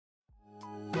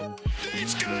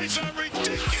guys are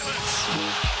ridiculous.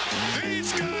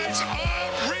 These guys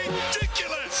are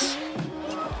ridiculous.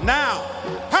 Now,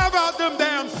 how about them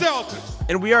damn Celtics?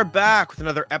 And we are back with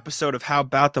another episode of How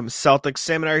About Them Celtics.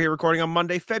 Sam and I are here recording on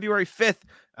Monday, February 5th,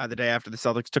 the day after the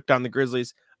Celtics took down the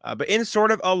Grizzlies, but in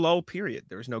sort of a lull period.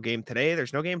 There's no game today.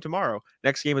 There's no game tomorrow.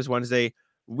 Next game is Wednesday.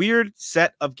 Weird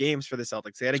set of games for the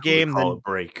Celtics. They had a game, then then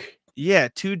break. Yeah,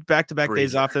 2 back-to-back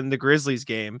days off, then the Grizzlies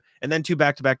game, and then 2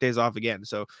 back-to-back days off again.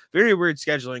 So very weird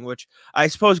scheduling, which I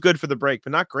suppose good for the break,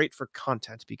 but not great for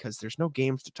content because there's no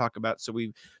games to talk about. So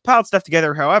we piled stuff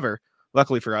together. However,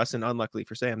 luckily for us and unluckily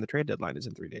for Sam, the trade deadline is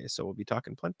in 3 days. So we'll be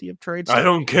talking plenty of trades. I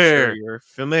don't care. You're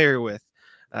familiar with.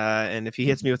 And if he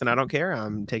hits me with an I don't care,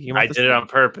 I'm taking him off I did it on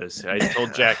purpose. I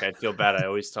told Jack I feel bad. I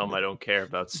always tell him I don't care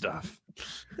about stuff.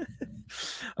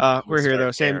 We're here,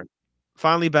 though. Sam,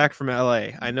 finally back from LA.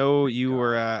 I know you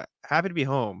were happy to be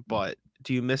home, but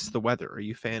do you miss the weather? Are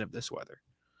you a fan of this weather?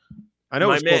 I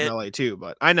know it's cold in LA too,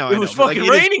 but I know it was fucking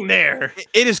raining there.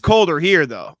 It is colder here,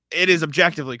 though. It is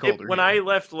objectively colder. When I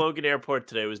left Logan Airport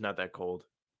today, it was not that cold.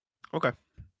 Okay.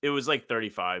 It was like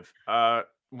 35.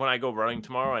 When I go running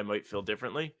tomorrow, I might feel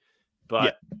differently.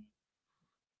 But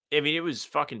yeah. I mean, it was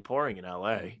fucking pouring in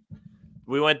LA.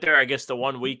 We went there, I guess, the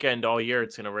one weekend all year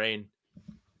it's gonna rain.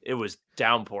 It was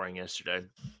downpouring yesterday.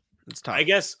 It's tough. I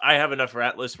guess I have enough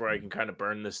rat list where I can kind of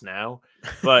burn this now.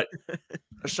 But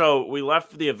so we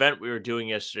left for the event we were doing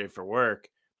yesterday for work,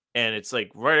 and it's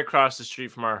like right across the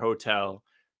street from our hotel.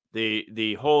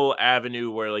 The whole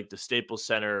avenue where like the Staples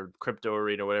Center, Crypto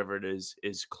Arena, whatever it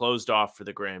is closed off for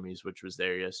the Grammys, which was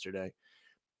there yesterday.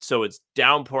 So it's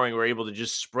downpouring. We're able to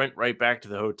just sprint right back to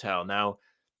the hotel. Now,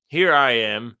 here I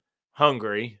am,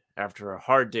 hungry after a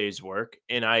hard day's work,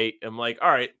 and I am like, all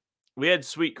right, we had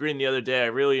sweet green the other day. I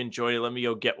really enjoyed it. Let me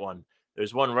go get one.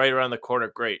 There's one right around the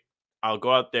corner. Great. I'll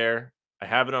go out there. I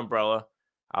have an umbrella.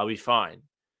 I'll be fine.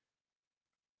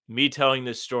 Me telling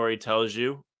this story tells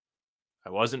you I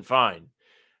wasn't fine.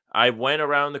 I went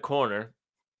around the corner.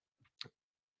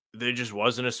 There just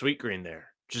wasn't a sweet green there.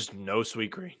 Just no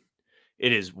sweet green.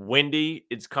 It is windy.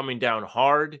 It's coming down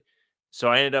hard. So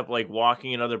I ended up like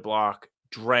walking another block,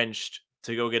 drenched,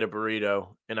 to go get a burrito,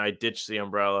 and I ditched the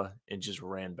umbrella and just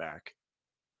ran back.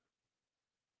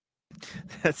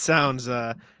 That sounds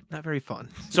not very fun.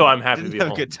 So I'm happy to be have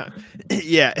home. A good time.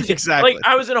 Yeah, exactly. Like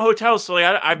I was in a hotel, so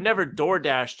like I've never door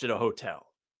dashed at a hotel.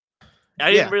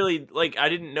 I didn't really I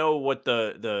didn't know what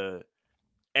the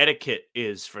etiquette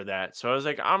is for that. So I was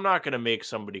like, I'm not gonna make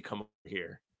somebody come over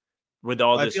here with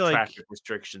all this traffic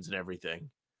restrictions and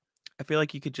everything. I feel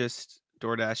like you could just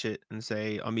DoorDash it and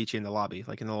say, I'll meet you in the lobby.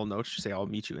 Like in the little notes, just say, I'll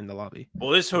meet you in the lobby. Well,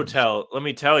 this hotel, let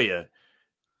me tell you,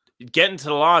 getting to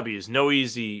the lobby is no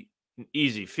easy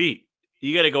feat.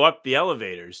 You got to go up the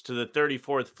elevators to the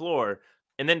 34th floor.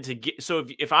 And then to get, so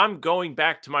if I'm going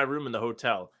back to my room in the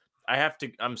hotel, I have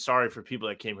to, I'm sorry for people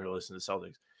that came here to listen to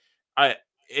Celtics.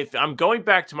 If I'm going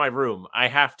back to my room, I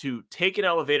have to take an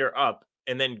elevator up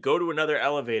and then go to another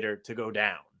elevator to go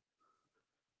down.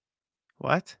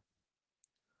 What?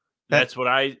 That's what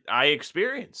I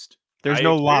experienced. There's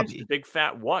no lobby. Big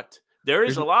fat what?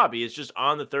 There's a lobby. It's just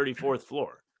on the 34th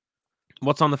floor.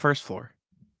 What's on the first floor?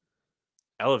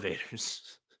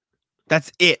 Elevators.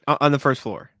 That's it on the first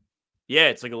floor. Yeah,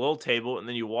 it's like a little table, and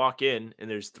then you walk in, and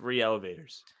there's 3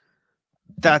 elevators.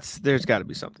 There's got to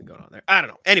be something going on there. I don't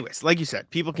know. Anyways, like you said,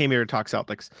 people came here to talk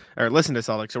Celtics or listen to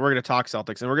Celtics, so we're going to talk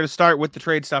Celtics, and we're going to start with the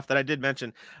trade stuff that I did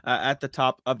mention at the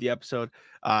top of the episode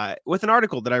with an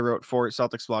article that I wrote for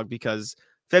Celtics blog because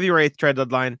February 8th trade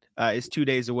deadline is 2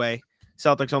 days away.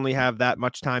 Celtics only have that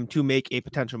much time to make a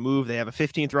potential move. They have a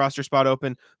 15th roster spot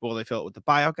open. Will they fill it with the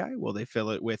buyout guy? Will they fill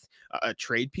it with a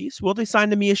trade piece? Will they sign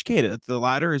the Miysh Keita? The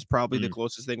latter is probably the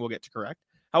closest thing we'll get to correct.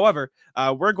 However,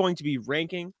 we're going to be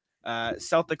ranking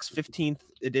Celtics 15th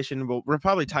edition. We'll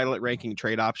probably title it ranking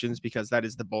trade options because that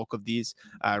is the bulk of these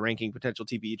ranking potential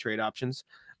TBE trade options.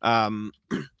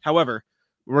 However,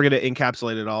 we're going to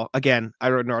encapsulate it all. Again,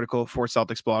 I wrote an article for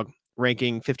Celtics blog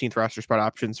ranking 15th roster spot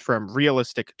options from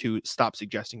realistic to stop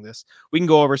suggesting this. We can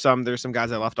go over some. There's some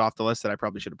guys I left off the list that I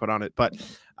probably should have put on it, but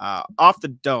off the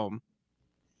dome,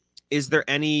 is there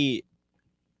any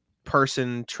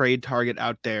person trade target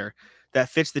out there that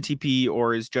fits the TPE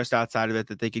or is just outside of it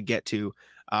that they could get to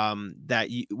that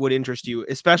would interest you,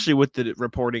 especially with the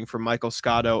reporting from Michael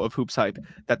Scotto of Hoops Hype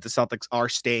that the Celtics are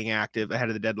staying active ahead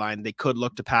of the deadline. They could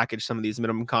look to package some of these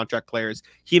minimum contract players.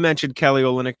 He mentioned Kelly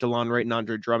Olynyk, DeLon Wright, and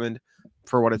Andre Drummond.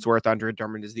 For what it's worth, Andre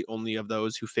Drummond is the only of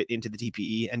those who fit into the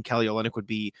TPE, and Kelly Olynyk would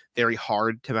be very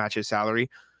hard to match his salary.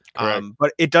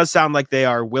 But it does sound like they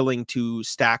are willing to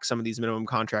stack some of these minimum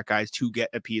contract guys to get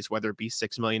a piece, whether it be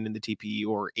 $6 million in the TPE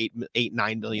or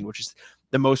 $8-9 million, which is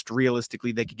the most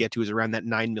realistically they could get to is around that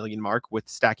 9 million mark with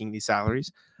stacking these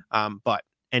salaries. But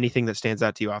anything that stands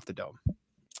out to you off the dome?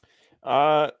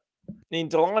 I mean,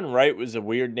 DeLon Wright was a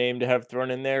weird name to have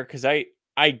thrown in there because I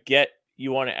get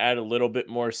you want to add a little bit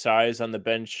more size on the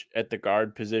bench at the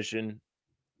guard position,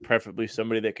 preferably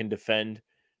somebody that can defend.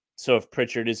 So if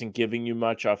Pritchard isn't giving you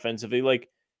much offensively, like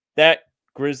that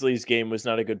Grizzlies game was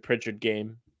not a good Pritchard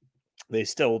game. They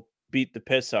still beat the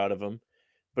piss out of him.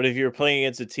 But if you're playing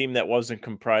against a team that wasn't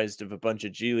comprised of a bunch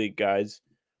of G League guys,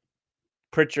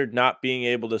 Pritchard not being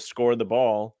able to score the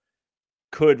ball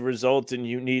could result in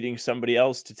you needing somebody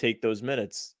else to take those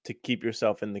minutes to keep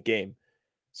yourself in the game.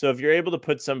 So if you're able to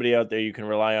put somebody out there you can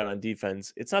rely on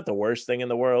defense, it's not the worst thing in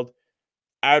the world.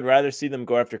 I would rather see them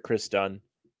go after Chris Dunn,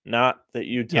 not that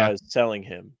Utah Yeah. is selling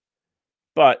him.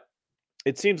 But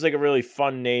it seems like a really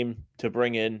fun name to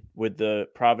bring in with the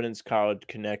Providence College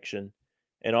connection,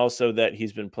 and also that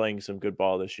he's been playing some good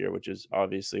ball this year, which is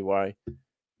obviously why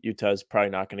Utah's probably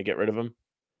not going to get rid of him.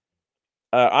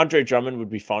 Andre Drummond would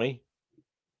be funny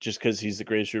just because he's the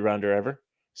greatest rebounder ever.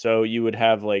 So you would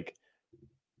have like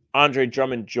Andre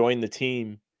Drummond join the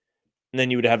team, and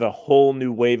then you would have a whole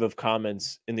new wave of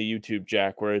comments in the YouTube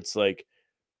Jack where it's like,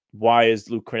 why is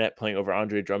Luke Cornett playing over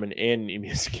Andre Drummond and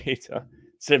Neemias Queta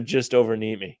instead of just over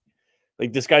Nemi?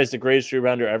 Like, this guy's the greatest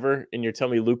rebounder ever, and you're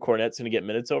telling me Luke Cornett's going to get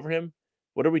minutes over him?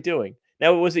 What are we doing?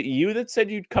 Now, was it you that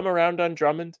said you'd come around on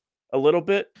Drummond a little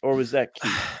bit, or was that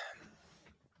Keith?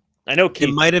 I know Keith.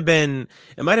 It might have been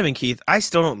Keith. I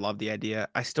still don't love the idea.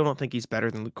 I still don't think he's better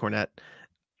than Luke Cornett.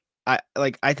 I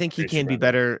think he Greatest can be rebounder.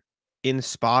 better in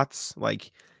spots.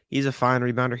 Like, he's a fine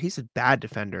rebounder. He's a bad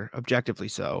defender, objectively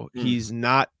so. He's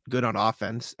not good on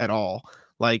offense at all.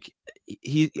 Like,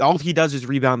 he all he does is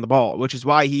rebound the ball, which is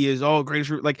why he is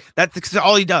greatest. Like, that's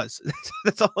all he does.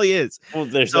 That's all he is. Well,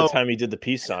 there's So that time he did the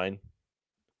peace sign.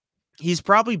 he's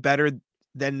probably better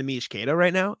than Neemias Queta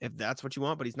right now, if that's what you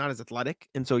want, but he's not as athletic,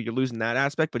 and so you're losing that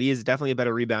aspect. But he is definitely a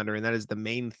better rebounder, and that is the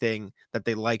main thing that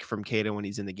they like from Queta when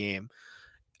he's in the game.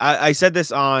 I said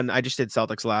this I just did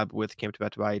Celtics Lab with Cam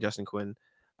Tabatabai, Justin Quinn,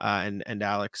 and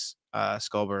Alex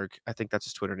Skulberg. I think that's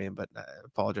his Twitter name, but I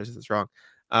apologize if it's wrong.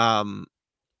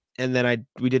 And then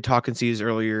we did Talk and Seas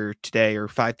earlier today, or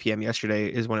 5 p.m. yesterday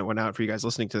is when it went out for you guys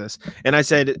listening to this. And I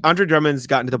said Andre Drummond's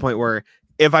gotten to the point where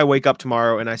if I wake up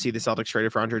tomorrow and I see the Celtics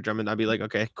traded for Andre Drummond, I'd be like,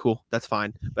 okay, cool, that's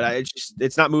fine. But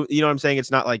it's not moving. You know what I'm saying?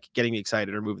 It's not like getting me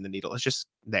excited or moving the needle. It's just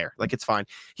there. Like, it's fine.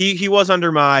 He was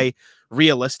under my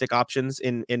realistic options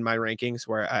in my rankings,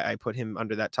 where I put him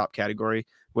under that top category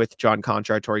with John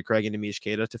Conchar, Torrey Craig, and Neemias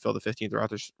Queta to fill the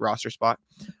 15th roster spot.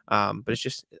 But it's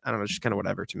just, I don't know, it's just kind of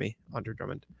whatever to me, Andre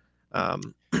Drummond.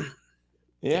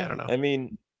 Yeah, I don't know. I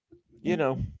mean,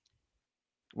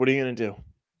 what are you going to do?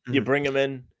 You bring him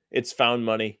in, it's found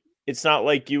money. It's not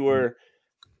like you were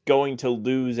going to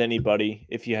lose anybody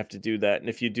if you have to do that. And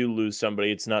if you do lose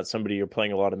somebody, it's not somebody you're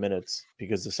playing a lot of minutes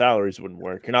because the salaries wouldn't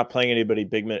work. You're not playing anybody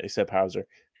big minutes except Hauser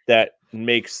that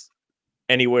makes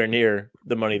anywhere near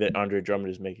the money that Andre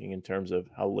Drummond is making in terms of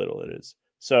how little it is.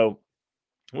 So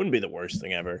it wouldn't be the worst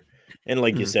thing ever. And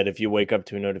like you said, if you wake up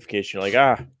to a notification, you're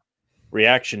like,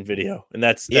 reaction video. And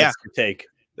that's your take.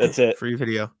 That's it. Free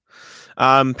video.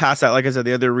 Past that, like I said,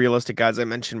 the other realistic guys I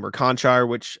mentioned were Conchar,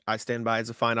 which I stand by as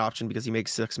a fine option because he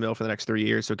makes $6 million for the next 3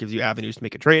 years, so it gives you avenues to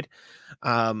make a trade.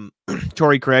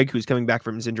 Torrey Craig, who's coming back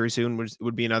from his injury soon,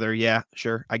 would be another, yeah,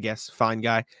 sure, I guess, fine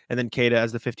guy. And then Queta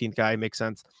as the 15th guy makes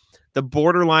sense. The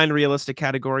borderline realistic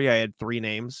category, I had 3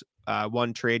 names: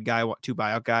 one trade guy, 2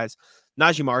 buyout guys.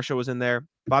 Najee Marshall was in there.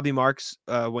 Bobby Marks,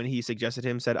 when he suggested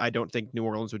him, said, I don't think New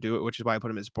Orleans would do it, which is why I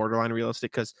put him as borderline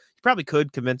realistic, because he probably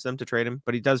could convince them to trade him,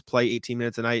 but he does play 18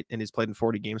 minutes a night and he's played in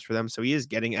 40 games for them. So he is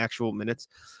getting actual minutes.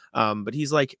 But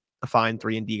he's like a fine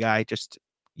 3-and-D guy. Just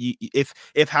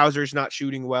if Hauser's not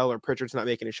shooting well or Pritchard's not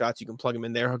making his shots, you can plug him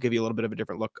in there. He'll give you a little bit of a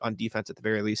different look on defense at the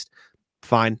very least.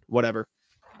 Fine, whatever.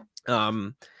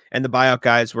 And the buyout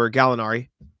guys were Gallinari,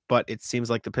 but it seems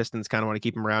like the Pistons kind of want to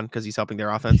keep him around because he's helping their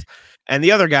offense. And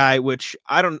the other guy, which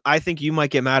I think you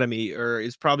might get mad at me, or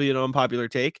is probably an unpopular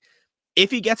take, if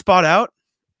he gets bought out,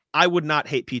 I would not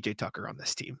hate PJ Tucker on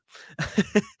this team.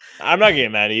 I'm not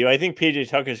getting mad at you. I think PJ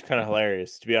Tucker is kind of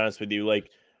hilarious, to be honest with you. Like,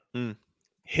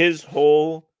 his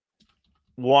whole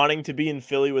wanting to be in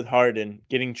Philly with Harden,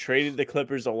 getting traded to the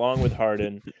Clippers along with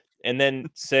Harden, and then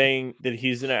saying that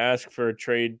he's going to ask for a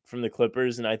trade from the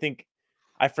Clippers. And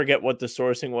I forget what the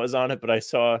sourcing was on it, but I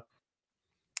saw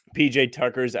PJ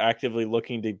Tucker's actively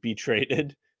looking to be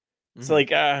traded. It's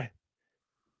like,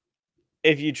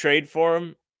 if you trade for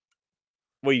him,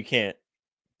 well, you can't.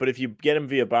 But if you get him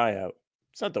via buyout,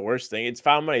 it's not the worst thing. It's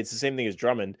found money. It's the same thing as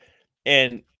Drummond.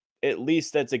 And at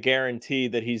least that's a guarantee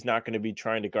that he's not going to be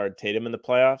trying to guard Tatum in the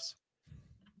playoffs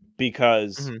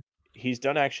because Mhm. he's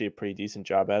done actually a pretty decent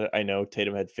job at it. I know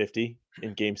Tatum had 50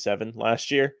 in Game 7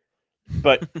 last year,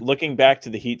 but looking back to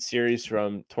the Heat series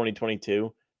from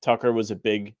 2022, Tucker was a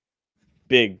big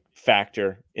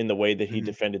factor in the way that he Mhm.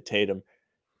 defended Tatum.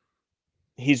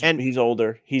 He's And he's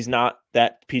older. He's not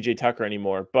that PJ Tucker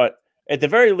anymore, but at the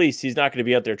very least, he's not going to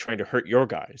be out there trying to hurt your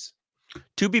guys.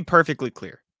 to be perfectly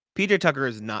clear, PJ Tucker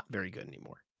is not very good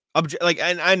anymore.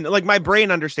 And like my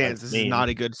brain understands That's this is mean. not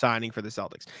a good signing for the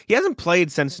Celtics. He hasn't played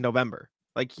since November.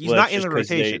 Like he's Well, not that's in just the because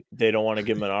rotation. they don't want to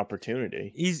give him an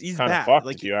opportunity. He's Kind of bad. fucked if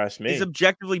Like you ask he's me.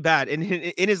 objectively bad. And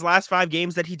in his last 5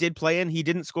 games that he did play in, he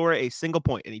didn't score a single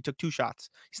point, and he took 2 shots.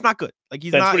 He's not good. Like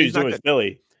That's what he he's was not doing with good.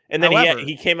 Philly. And then However,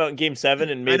 he came out in Game 7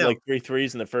 and I made know, like 3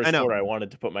 threes in the I first know. quarter. I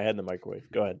wanted to put my head in the microwave.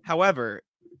 Go ahead. However,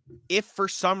 if for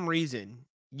some reason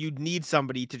you'd need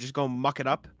somebody to just go muck it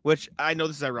up, which I know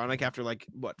this is ironic after like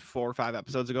what 4 or 5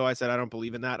 episodes ago I said I don't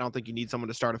believe in that. I don't think you need someone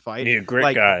to start a You fight. need a grit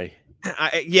Like guy.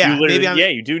 You yeah,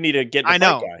 literally, you do need to get in the I fight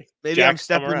know. guy. Maybe I'm Jack's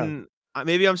come around. stepping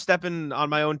maybe I'm stepping on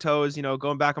my own toes,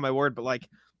 going back on my word, but like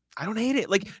I don't hate it.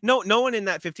 Like no one in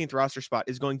that 15th roster spot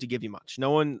is going to give you much.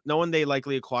 No one they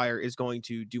likely acquire is going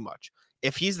to do much.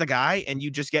 If he's the guy and you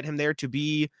just get him there to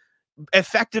be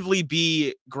effectively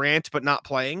be Grant but not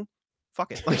playing,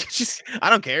 fuck it. Like it's just I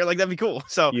don't care. Like that'd be cool.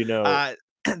 So You know,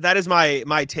 that is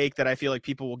my take that I feel like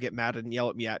people will get mad and yell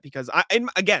at me at because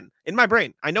again in my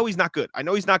brain I know he's not good. I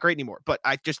know he's not great anymore, but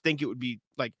I just think it would be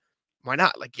like why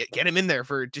not? Like get him in there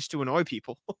for just to annoy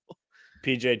people.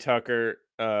 PJ Tucker,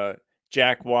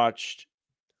 Jack watched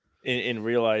and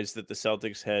realized that the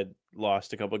Celtics had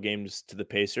lost a couple games to the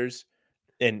Pacers,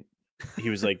 and he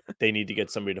was like, they need to get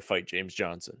somebody to fight James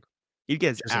Johnson He'd get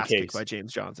his just in ass kicked case. by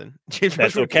James Johnson. James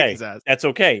That's Johnson would kick okay. his ass. That's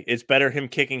okay. It's better him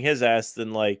kicking his ass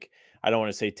than like I don't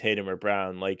want to say Tatum or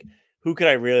Brown. Like who could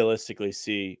I realistically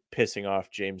see pissing off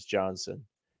James Johnson?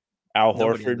 Al Nobody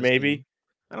on Horford, this team. maybe.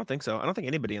 I don't think so. I don't think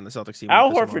anybody on the Celtics team would Al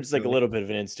piss him off, Horford's like a really. little bit of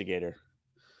an instigator.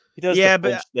 He does the Yeah,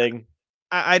 but flinch thing.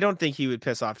 I don't think he would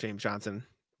piss off James Johnson.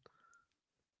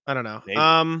 I don't know.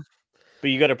 Maybe. But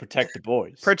you got to protect the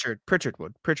boys. Pritchard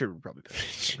would. Pritchard would probably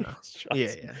piss him off. Yeah.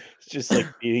 It's just like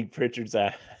beating Pritchard's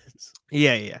ass.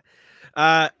 Yeah.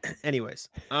 Anyways,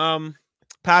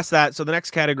 past that. So the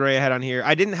next category I had on here,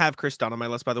 I didn't have Chris Dunn on my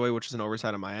list, by the way, which is an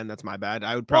oversight on my end. That's my bad.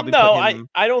 I would probably Well, put no, him.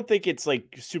 I don't think it's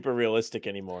like super realistic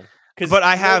anymore. But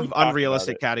I we have talked about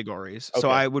unrealistic it. categories, so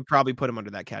Okay. I would probably put him under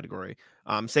that category.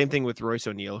 Same thing with Royce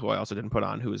O'Neal, who I also didn't put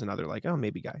on, who is another like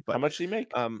maybe guy. But How much did he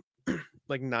make?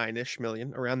 like 9-ish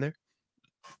million around there.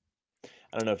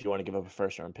 I don't know if you want to give up a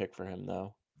first round pick for him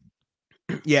though.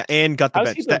 Yeah, and got the How's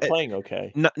bench. he been playing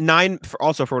okay? 9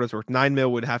 also for what it's worth. 9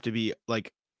 mil would have to be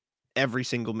like every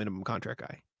single minimum contract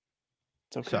guy.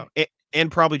 It's okay. So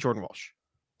and probably Jordan Walsh,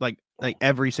 like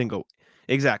every single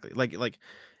exactly like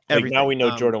everything. Now we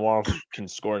know Jordan Walsh can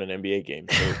score in an NBA game,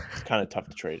 so it's kind of tough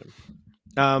to trade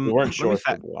him. We weren't sure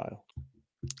for a while.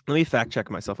 Let me fact check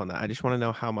myself on that. I just want to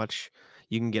know how much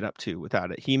you can get up to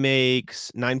without it. He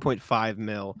makes 9.5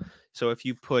 mil. So if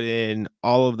you put in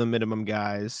all of the minimum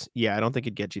guys, yeah, I don't think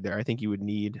it'd get you there. I think you would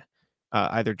need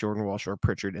either Jordan Walsh or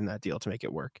Pritchard in that deal to make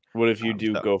it work. What if you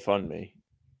do GoFundMe?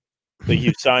 Like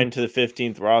you signed to the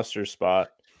 15th roster spot,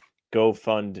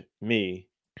 GoFund me,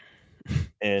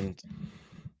 and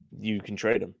you can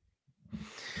trade him.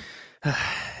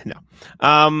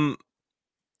 No.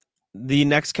 The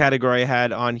next category I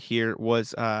had on here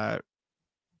was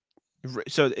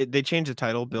so they changed the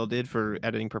title. Bill did for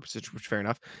editing purposes, which fair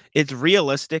enough. It's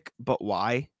realistic, but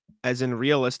why? As in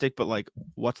realistic, but like,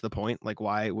 what's the point? Like,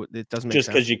 why? It doesn't make sense. Just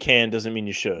because you can doesn't mean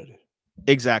you should.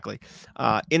 Exactly.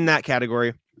 In that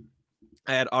category,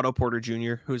 I had Otto Porter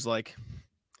Jr., who's like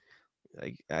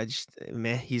I just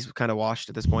he's kind of washed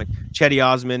at this point. Chetty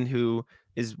Osman, who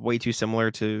is way too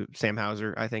similar to Sam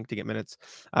Hauser, I think, to get minutes.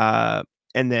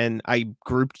 And then I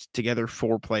grouped together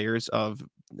 4 players of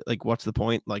like, what's the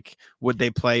point? Like, would they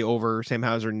play over Sam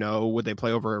Hauser? No. Would they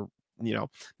play over,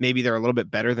 maybe they're a little bit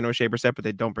better than O'Shea Brissett, but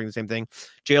they don't bring the same thing.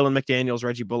 Jalen McDaniels,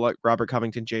 Reggie Bullock, Robert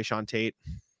Covington, Jay Sean Tate.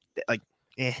 Like,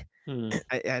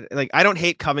 I don't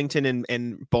hate Covington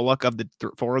and Bullock of the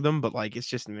 4 of them, but like, it's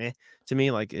just meh to me.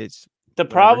 Like, it's the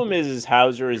problem is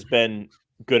Hauser has been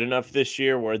good enough this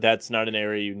year where that's not an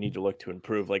area you need to look to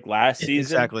improve. Like last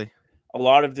season, exactly. A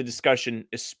lot of the discussion,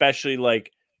 especially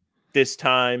like this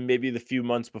time, maybe the few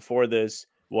months before this,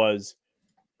 was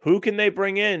who can they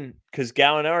bring in? Because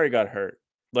Gallinari got hurt.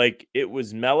 Like it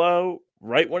was Melo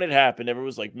right when it happened. Everyone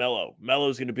was like,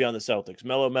 Melo's going to be on the Celtics.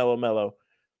 Melo.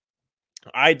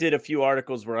 I did a few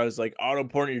articles where I was like, Otto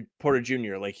Porter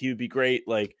Jr., like he would be great.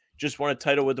 Like just won a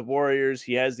title with the Warriors.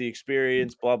 He has the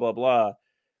experience, blah, blah, blah.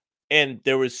 And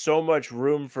there was so much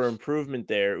room for improvement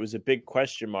there. It was a big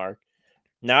question mark.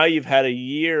 Now you've had a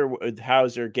year with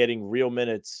Hauser getting real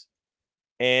minutes,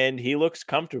 and he looks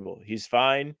comfortable. He's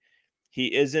fine.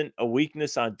 He isn't a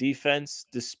weakness on defense,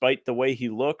 despite the way he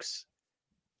looks.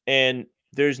 And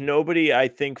there's nobody, I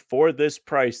think, for this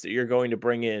price that you're going to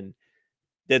bring in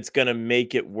that's going to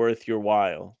make it worth your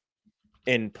while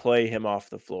and play him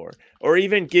off the floor, or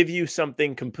even give you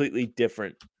something completely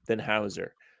different than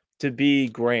Hauser to be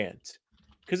Grant.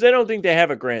 Because I don't think they have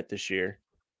a Grant this year,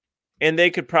 and they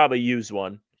could probably use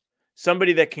one.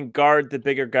 Somebody that can guard the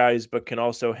bigger guys, but can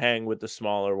also hang with the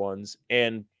smaller ones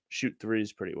and shoot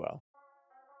threes pretty well.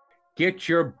 Get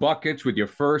your buckets with your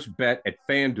first bet at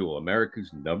FanDuel, America's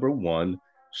 #1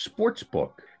 sports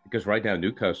book. Because right now,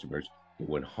 new customers get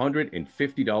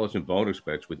 $150 in bonus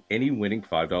bets with any winning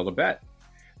 $5 bet.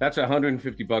 That's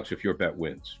 $150 if your bet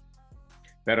wins.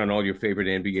 Bet on all your favorite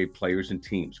NBA players and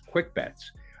teams, quick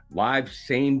bets, live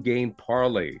same-game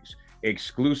parlays,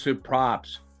 exclusive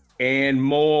props, and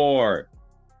more.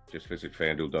 Just visit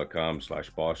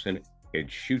FanDuel.com/Boston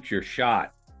and shoot your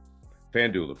shot.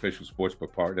 FanDuel, official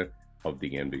sportsbook partner of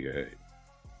the NBA.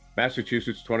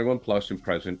 Massachusetts 21 plus and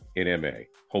present in MA.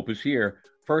 Hope is here.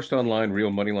 First online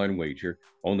real moneyline wager.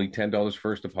 Only $10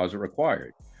 first deposit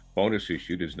required. Bonus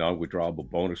issued is non-withdrawable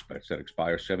bonus bets that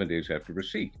expire 7 days after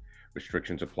receipt.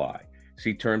 Restrictions apply.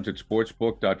 See terms at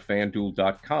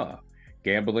sportsbook.fanduel.com,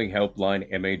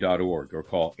 gamblinghelplinema.org, or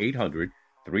call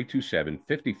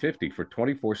 800-327-5050 for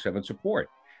 24/7 support.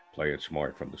 Play it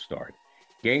smart from the start.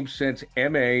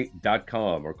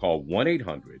 GameSenseMA.com or call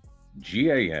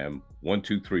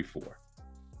 1-800-GAM-1234.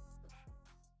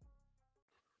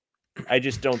 I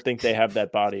just don't think they have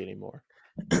that body anymore.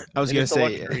 I was going to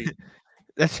say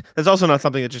that's also not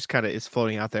something that just kind of is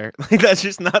floating out there. Like that's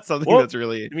just not something that's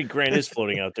really. I mean, Grant is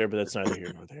floating out there, but that's neither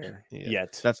here nor there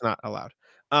yet. That's not allowed.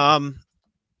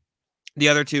 The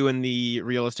other two in the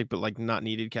realistic but like not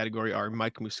needed category are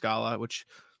Mike Muscala, which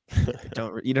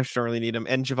you don't really need him,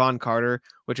 and Javon Carter,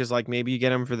 which is like maybe you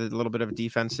get him for the little bit of a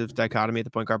defensive dichotomy at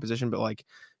the point guard position, but like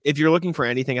if you're looking for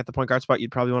anything at the point guard spot,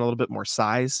 you'd probably want a little bit more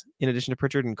size in addition to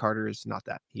Pritchard, and Carter is not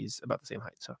that. He's about the same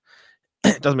height, so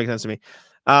it doesn't make sense to me.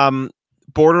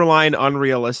 Borderline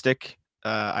unrealistic.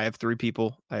 I have three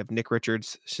people. I have Nick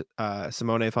Richards,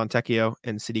 Simone Fontecchio,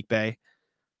 and Sadiq Bey.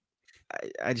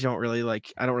 I don't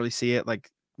really see it. Like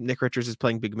Nick Richards is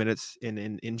playing big minutes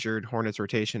in injured Hornets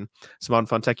rotation. Simone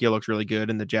Fontecchio looks really good,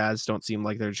 and the Jazz don't seem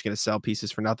like they're just going to sell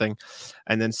pieces for nothing.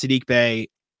 And then Sadiq Bey,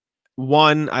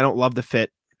 one, I don't love the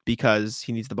fit because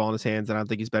he needs the ball in his hands, and I don't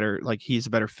think he's better. Like he's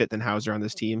a better fit than Hauser on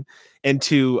this team. And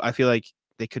two, I feel like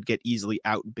they could get easily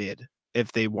outbid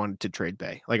if they wanted to trade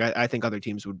Bey. Like I think other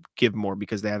teams would give more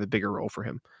because they have a bigger role for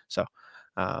him. So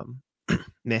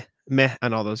meh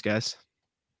on all those guys.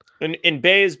 And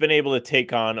Bey has been able to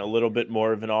take on a little bit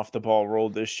more of an off the ball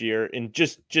role this year, and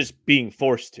just being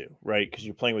forced to, right? Because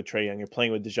you're playing with Trae Young, you're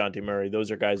playing with DeJounte Murray. Those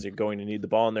are guys that are going to need the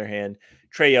ball in their hand.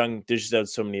 Trae Young dishes out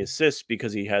so many assists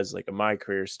because he has like a my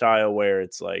career style where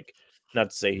it's like,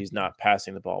 not to say he's not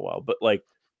passing the ball well, but like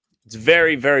it's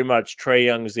very, very much Trae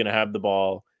Young is going to have the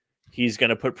ball. He's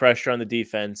going to put pressure on the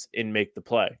defense and make the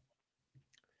play.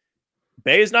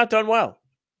 Bey has not done well.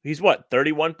 He's what,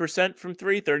 31% from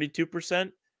three,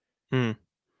 32%?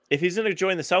 If he's going to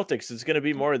join the Celtics, it's going to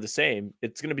be more of the same.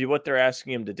 It's going to be what they're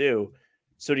asking him to do.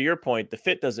 So to your point, the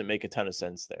fit doesn't make a ton of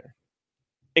sense there.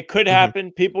 It could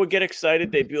happen. People would get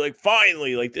excited. They'd be like,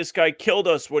 finally, like this guy killed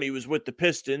us when he was with the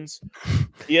Pistons.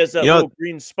 He has that little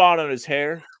green spot on his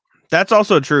hair. That's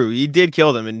also true. He did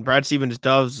kill them, and Brad Stevens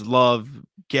does love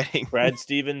getting. Brad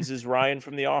Stevens is Ryan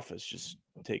from The Office, just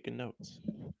taking notes.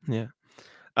 Yeah.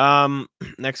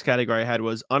 Next category I had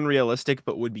was unrealistic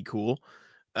but would be cool.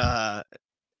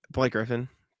 Blake Griffin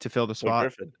to fill the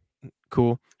spot.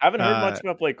 Cool. I haven't heard much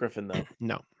about Blake Griffin though.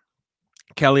 No.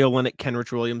 Kelly Olynyk,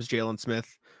 Kenrich Williams, Jalen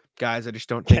Smith, guys I just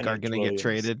don't think are going to get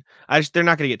traded. They're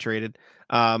not going to get traded.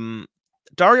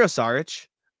 Dario Saric,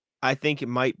 I think it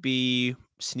might be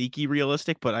sneaky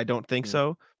realistic, but I don't think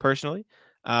so personally.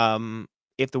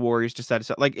 If the Warriors decide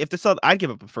to like, if the Celtics, I'd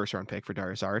give up a first round pick for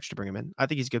Dario Saric to bring him in. I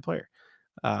think he's a good player.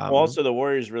 Well, also the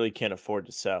Warriors really can't afford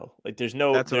to sell. Like there's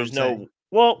no.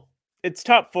 Well, it's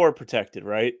top 4 protected,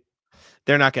 right?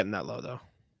 They're not getting that low though.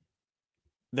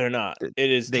 They're not.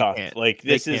 It is tough. Can't. Like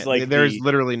this is like there's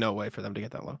literally no way for them to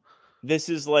get that low. This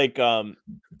is like oh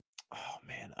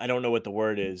man, I don't know what the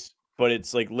word is, but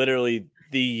it's like literally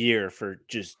the year for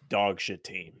just dog shit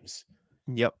teams.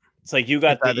 Yep. It's like you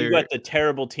got the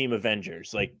terrible team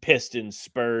Avengers, like Pistons,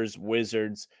 Spurs,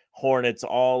 Wizards, Hornets,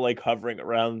 all like hovering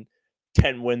around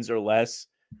 10 wins or less.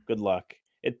 Good luck.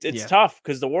 It's Yeah. tough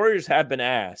because the Warriors have been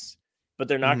ass, but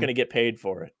they're not Mhm. going to get paid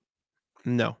for it.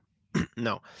 No,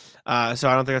 no. So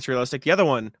I don't think that's realistic. The other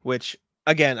one, which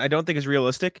again I don't think is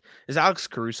realistic, is Alex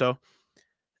Caruso.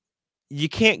 You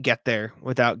can't get there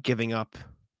without giving up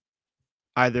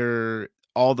either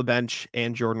all the bench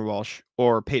and Jordan Walsh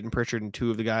or Peyton Pritchard and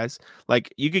two of the guys.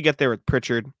 Like you could get there with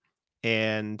Pritchard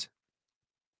and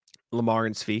Lamar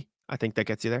and Svi. I think that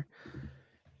gets you there.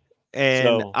 And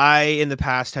So I, in the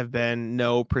past, have been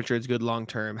no Pritchard's good long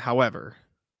term. However,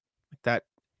 that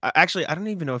actually, I don't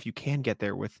even know if you can get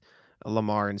there with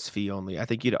Lamar and Svi only. I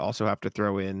think you'd also have to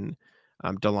throw in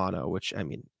Delano, which I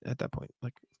mean, at that point,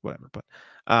 like whatever. But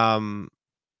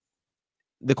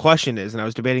the question is, and I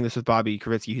was debating this with Bobby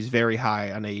Kravitsky, who's very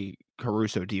high on a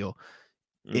Caruso deal,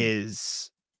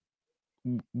 is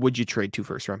would you trade 2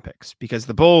 first-round picks? Because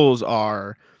the Bulls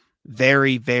are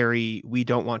very, very, we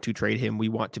don't want to trade him. We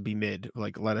want to be mid.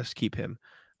 Like, let us keep him.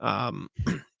 I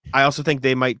also think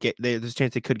they might there's a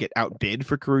chance they could get outbid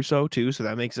for Caruso too. So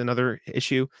that makes another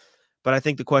issue. But I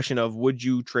think the question of would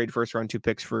you trade first round 2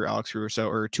 picks for Alex Caruso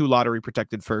or 2 lottery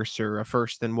protected firsts or a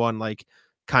first and 1 like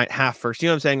half first, you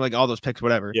know what I'm saying? Like all those picks,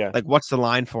 whatever. Yeah. Like what's the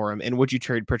line for him? And would you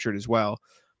trade Pritchard as well?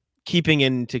 Keeping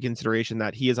into consideration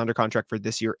that he is under contract for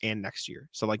this year and next year.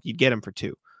 So like you'd get him for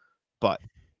 2. But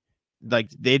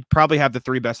like they'd probably have the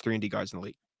 3 best 3-and-D guards in the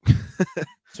league.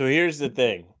 So here's the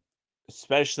thing,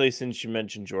 especially since you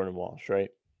mentioned Jordan Walsh, right?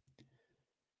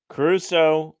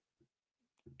 Caruso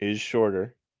is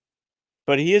shorter,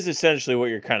 but he is essentially what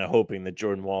you're kind of hoping that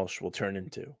Jordan Walsh will turn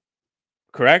into.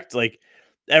 Correct? Like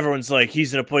everyone's like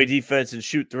he's going to play defense and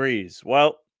shoot threes.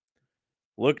 Well,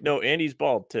 look and he's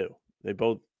bald too. They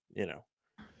both, Very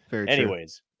true.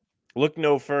 Anyways, look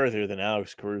no further than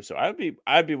Alex Caruso.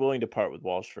 I'd be willing to part with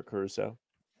Walsh for Caruso.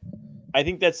 I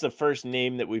think that's the first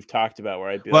name that we've talked about where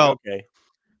I'd be like, okay.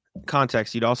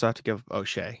 Context, you'd also have to give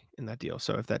O'Shea in that deal.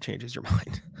 So if that changes your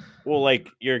mind. Well, like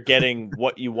you're getting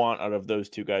what you want out of those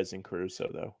 2 guys in Caruso,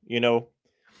 though.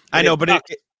 I know, but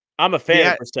I'm a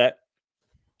fan of Brissett.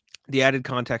 The added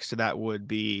context to that would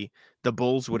be the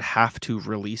Bulls would have to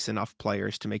release enough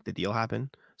players to make the deal happen.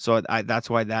 So that's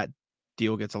why that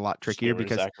deal gets a lot trickier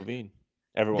because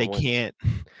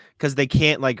they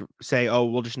can't like say, oh,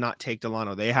 we'll just not take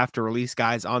Delano. They have to release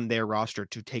guys on their roster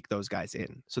to take those guys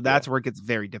in. So that's where it gets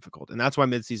very difficult. And that's why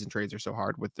midseason trades are so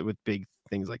hard with big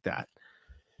things like that.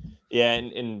 Yeah,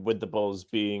 and with the Bulls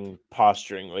being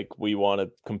posturing like we want to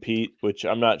compete, which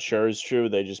I'm not sure is true.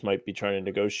 They just might be trying to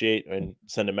negotiate and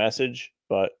send a message,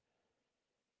 but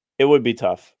it would be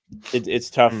tough. It's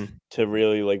tough to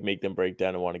really like make them break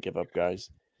down and want to give up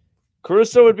guys.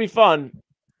 Caruso would be fun.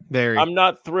 I'm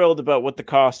not thrilled about what the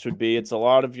cost would be. It's a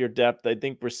lot of your depth. I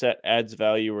think Brissett adds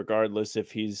value regardless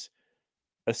if he's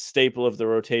a staple of the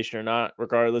rotation or not,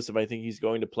 regardless if I think he's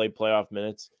going to play playoff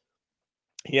minutes.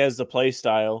 He has the play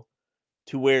style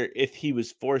to where if he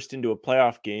was forced into a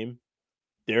playoff game,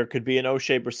 there could be an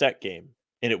O'Shea Brissett game,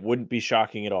 and it wouldn't be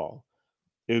shocking at all.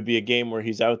 It would be a game where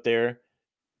he's out there,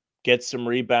 gets some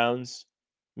rebounds,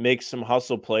 makes some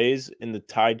hustle plays, and the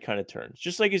tide kind of turns.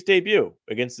 Just like his debut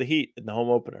against the Heat in the home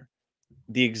opener.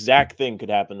 The exact thing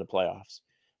could happen in the playoffs.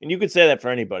 And you could say that for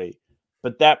anybody,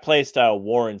 but that play style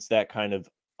warrants that kind of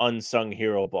unsung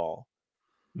hero ball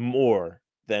more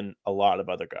than a lot of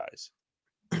other guys.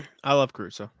 I love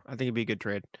Caruso. I think it'd be a good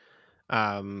trade.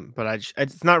 But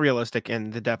it's not realistic,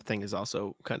 and the depth thing is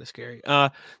also kind of scary.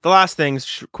 The last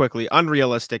things quickly,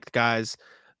 unrealistic guys.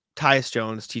 Tyus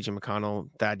Jones, TJ McConnell,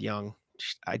 Thad Young.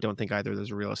 I don't think either of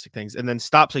those are realistic things. And then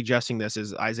stop suggesting this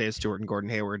is Isaiah Stewart and Gordon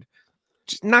Hayward.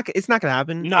 It's not going to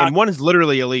happen. And one is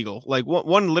literally illegal. Like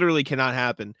one literally cannot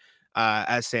happen.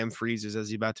 As Sam freezes as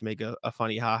he's about to make a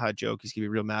funny haha joke. He's gonna be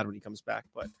real mad when he comes back.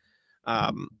 But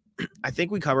I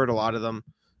think we covered a lot of them.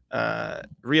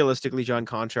 Realistically, John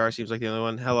Conchar seems like the only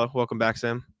one. Hello, welcome back,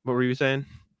 Sam. What were you saying?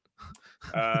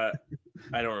 I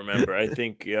don't remember. I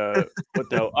think what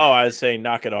the hell? Oh, I was saying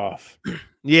knock it off.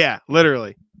 Yeah,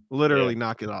 literally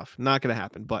knock it off. Not gonna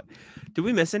happen. But did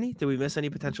we miss any? Did we miss any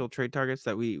potential trade targets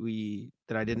that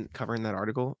that I didn't cover in that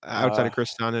article outside of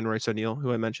Chris Dunn and Royce O'Neal,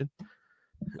 who I mentioned?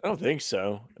 I don't think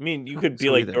so. I mean, you could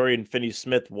be like Dorian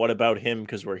Finney-Smith. What about him?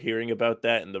 Because we're hearing about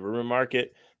that in the rumor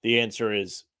market. The answer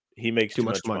is he makes too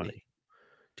much money.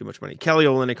 Too much money. Kelly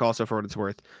Olynyk also, for what it's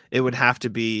worth, it would have to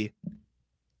be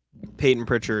Peyton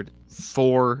Pritchard,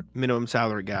 4 minimum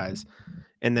salary guys,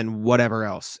 and then whatever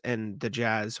else. And the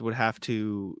Jazz would have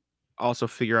to also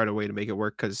figure out a way to make it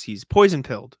work because he's poison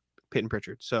pilled, Peyton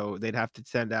Pritchard. So they'd have to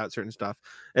send out certain stuff,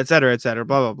 et cetera, blah,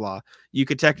 blah, blah. You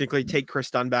could technically take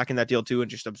Chris Dunn back in that deal too and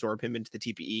just absorb him into the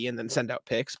TPE and then send out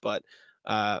picks. But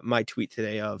my tweet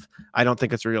today of I don't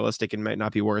think it's realistic and might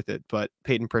not be worth it, but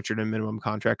Peyton Pritchard and minimum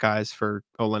contract guys for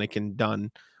Olenek and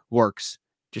Dunn works.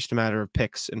 Just a matter of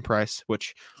picks and price,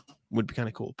 which would be kind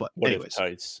of cool. But What anyways, if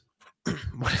Tice?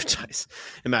 what if Tice?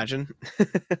 Imagine.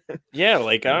 Yeah,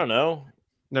 like I don't know.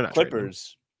 They're not trading him.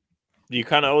 Clippers. You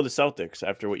kind of owe the Celtics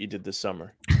after what you did this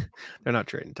summer. They're not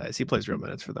trading Tice. He plays real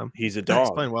minutes for them. He's a He's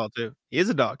dog. playing well too. He is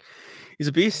a dog. He's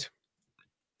a beast.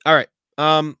 All right.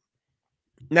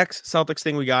 Next Celtics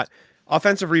thing we got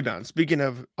offensive rebound. Speaking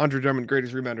of Andre Drummond,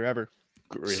 greatest rebounder ever.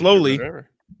 Slowly,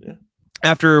 Yeah.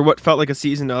 after what felt like a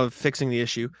season of fixing the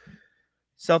issue,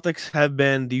 Celtics have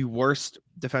been the worst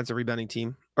defensive rebounding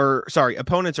team.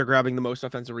 Opponents are grabbing the most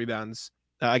offensive rebounds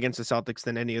against the Celtics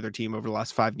than any other team over the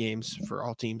last 5 games for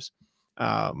all teams.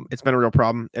 It's been a real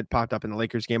problem. It popped up in the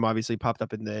Lakers game, obviously popped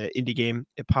up in the Indy game.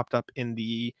 It popped up in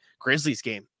the Grizzlies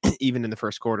game, even in the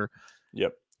first quarter.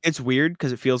 Yep. It's weird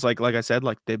because it feels like I said,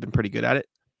 like they've been pretty good at it.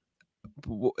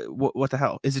 What the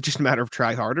hell? Is it just a matter of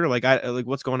try harder? Like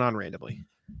what's going on randomly?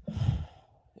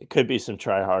 It could be some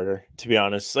try harder, to be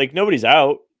honest. Like nobody's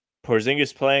out.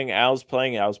 Porzingis playing, Al's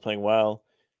playing well.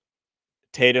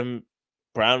 Tatum,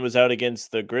 Brown was out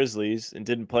against the Grizzlies and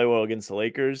didn't play well against the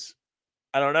Lakers.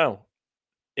 I don't know.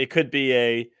 It could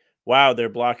be wow, they're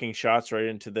blocking shots right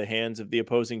into the hands of the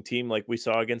opposing team like we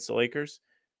saw against the Lakers.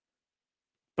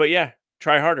 But yeah,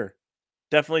 try harder.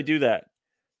 Definitely do that.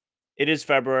 It is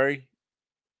February.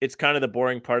 It's kind of the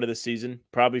boring part of the season.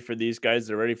 Probably for these guys,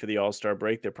 they're ready for the All-Star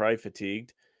break. They're probably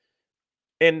fatigued.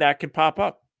 And that could pop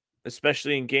up,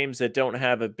 especially in games that don't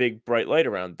have a big bright light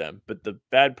around them. But the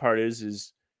bad part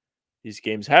is these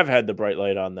games have had the bright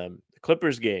light on them. The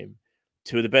Clippers game,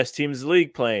 2 of the best teams in the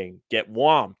league playing, get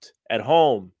whomped at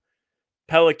home.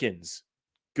 Pelicans,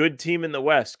 good team in the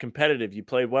West, competitive. You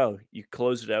played well. You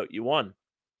closed it out. You won.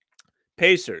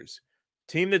 Pacers,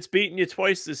 team that's beaten you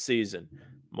twice this season,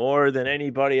 more than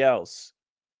anybody else.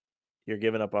 You're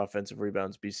giving up offensive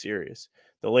rebounds. Be serious.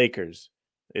 The Lakers,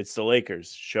 it's the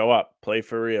Lakers. Show up. Play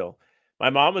for real. My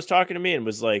mom was talking to me and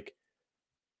was like,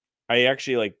 I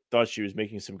actually thought she was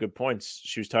making some good points.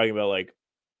 She was talking about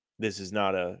this is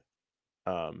not a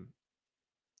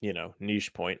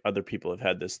niche point. Other people have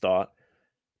had this thought.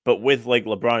 But with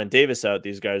LeBron and Davis out,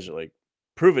 these guys are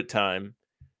prove it time.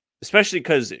 Especially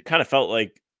because it kind of felt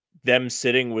like them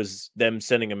sitting was them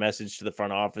sending a message to the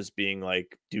front office being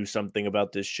do something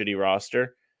about this shitty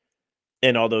roster.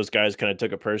 And all those guys kind of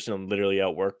took a person and literally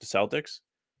outworked the Celtics.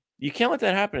 You can't let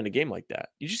that happen in a game like that.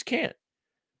 You just can't.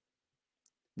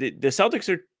 The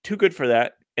Celtics are too good for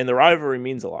that, and the rivalry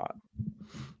means a lot.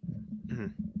 Mm-hmm.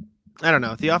 I don't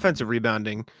know. The offensive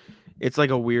rebounding, it's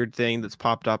like a weird thing that's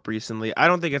popped up recently. I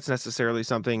don't think it's necessarily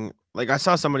something I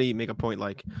saw somebody make a point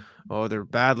oh, they're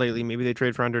bad lately. Maybe they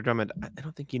trade for Andre Drummond. I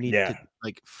don't think you need to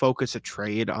focus a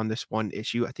trade on this one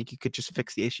issue. I think you could just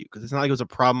fix the issue because it's not like it was a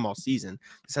problem all season.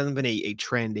 This hasn't been a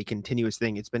trend, a continuous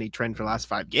thing. It's been a trend for the last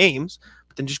 5 games.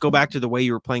 But then just go back to the way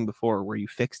you were playing before, where you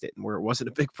fixed it and where it wasn't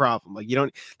a big problem.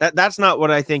 That's not what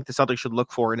I think the Celtics should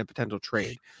look for in a potential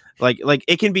trade.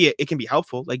 It can be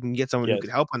helpful. You can get someone who could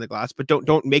help on the glass, but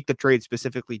don't make the trade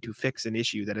specifically to fix an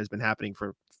issue that has been happening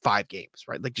for 5 games,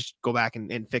 right? Just go back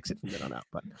and fix it from then on out.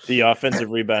 But the offensive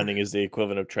rebounding is the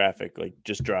equivalent of traffic.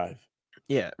 Just drive.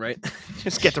 Yeah, right.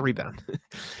 Just get the rebound.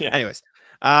 Yeah. Anyways,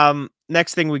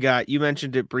 next thing we got, you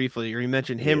mentioned it briefly, or you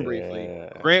mentioned him briefly.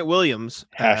 Grant Williams,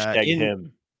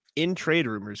 him in trade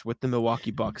rumors with the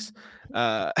Milwaukee Bucks,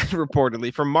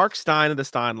 reportedly from Mark Stein of the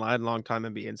Stein Line, longtime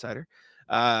NBA insider.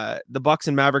 The Bucks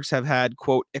and Mavericks have had,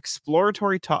 quote,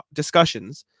 exploratory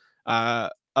discussions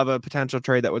of a potential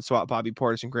trade that would swap Bobby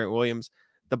Portis and Grant Williams.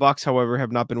 The Bucks, however,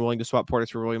 have not been willing to swap Portis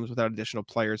for Williams without additional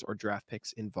players or draft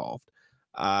picks involved.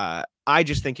 I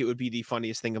just think it would be the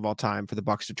funniest thing of all time for the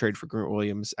Bucks to trade for Grant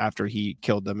Williams after he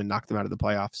killed them and knocked them out of the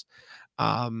playoffs.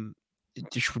 It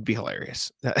just would be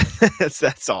hilarious.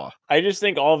 That's all. I just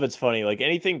think all of it's funny.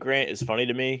 Anything Grant is funny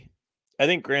to me. I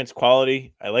think Grant's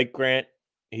quality. I like Grant.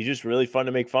 He's just really fun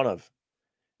to make fun of.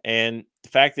 And the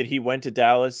fact that he went to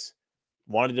Dallas,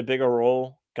 wanted a bigger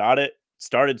role, got it,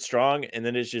 started strong, and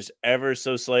then it's just ever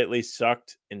so slightly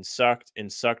sucked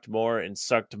more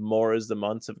as the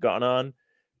months have gone on,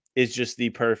 is just the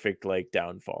perfect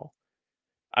downfall.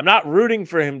 I'm not rooting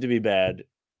for him to be bad,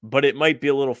 but it might be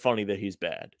a little funny that he's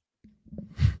bad.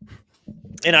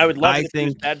 And I would love it if he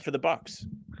was bad for the Bucks.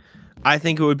 I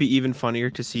think it would be even funnier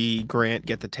to see Grant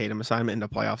get the Tatum assignment in the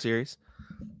playoff series.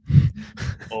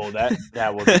 Oh, that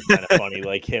would be kind of funny.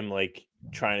 Him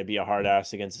trying to be a hard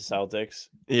ass against the Celtics.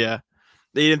 Yeah.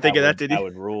 They didn't think of that, did you? That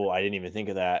would rule. I didn't even think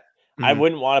of that. I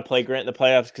wouldn't want to play Grant in the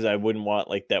playoffs because I wouldn't want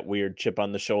like that weird chip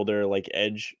on the shoulder like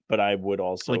edge, but I would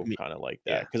also kind of like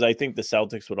that because I think the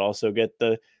Celtics would also get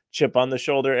the chip on the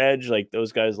shoulder edge. Like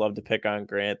those guys love to pick on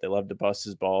Grant, they love to bust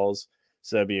his balls,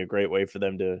 so that'd be a great way for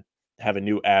them to have a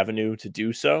new avenue to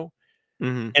do so.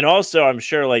 And also, I'm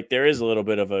sure like there is a little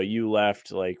bit of a you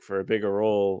left like for a bigger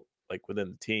role like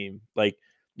within the team. Like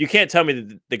you can't tell me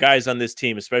that the guys on this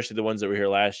team, especially the ones that were here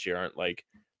last year, aren't like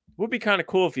would be kind of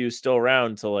cool if he was still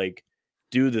around to like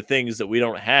do the things that we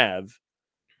don't have.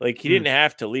 Like he didn't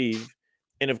have to leave.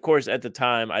 And of course, at the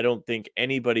time, I don't think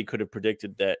anybody could have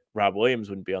predicted that Rob Williams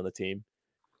wouldn't be on the team.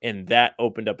 And that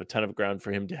opened up a ton of ground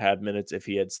for him to have minutes if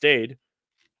he had stayed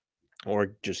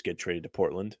or just get traded to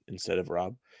Portland instead of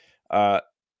Rob.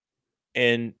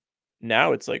 And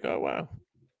now it's like, oh, wow,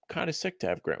 kind of sick to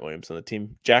have Grant Williams on the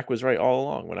team. Jack was right all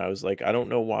along when I was like, I don't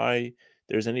know why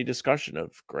there's any discussion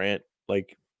of Grant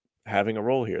like having a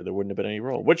role here. There wouldn't have been any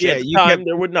role, which at the time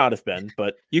there would not have been.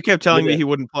 But you kept telling me he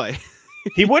wouldn't play.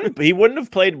 He wouldn't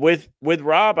have played with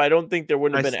Rob. I don't think there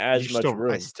wouldn't have been as much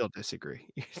room. I still disagree.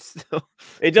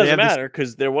 It doesn't matter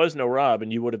because there was no Rob,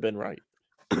 and you would have been right.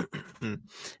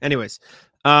 Anyways,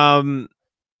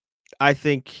 I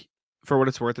think for what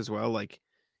it's worth as well, like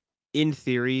in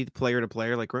theory, player to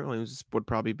player, like Grant Williams would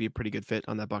probably be a pretty good fit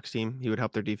on that Bucks team. He would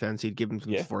help their defense. He'd give them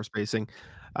some floor spacing.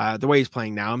 The way he's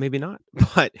playing now, maybe not,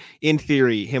 but in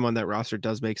theory, him on that roster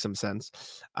does make some sense.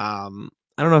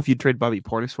 I don't know if you'd trade Bobby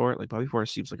Portis for it. Like Bobby Portis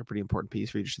seems like a pretty important piece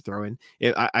for you just to throw in.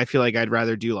 I feel like I'd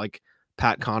rather do like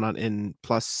Pat Connaught in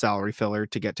plus salary filler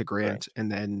to get to Grant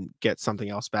and then get something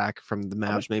else back from the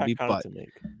Mavs maybe, but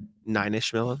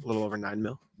 9-ish mil, a little over 9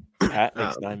 mil. Pat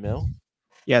makes 9 mil.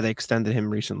 Yeah, they extended him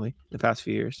recently, the past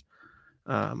few years.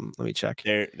 Let me check.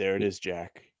 There it is,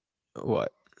 Jack.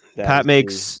 What? Pat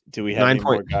makes. Do we have any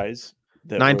more guys?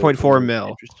 9.4 mil.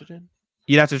 Interested in?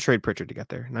 You'd have to trade Pritchard to get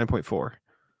there. 9.4.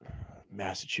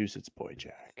 Massachusetts boy,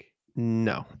 Jack.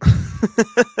 No,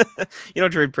 you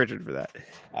don't trade Pritchard for that.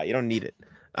 You don't need it.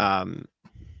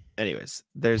 Anyways,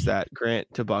 there's that. Grant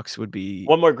to Bucks would be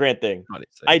one more Grant thing.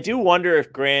 I do wonder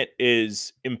if Grant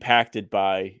is impacted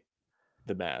by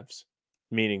the Mavs,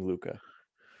 meaning Luka,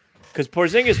 because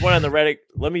Porzingis went on the Reddit.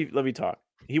 Let me talk.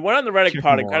 He went on the Reddit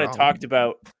pod and kind of talked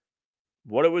about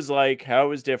what it was like, how it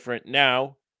was different.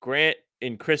 Now Grant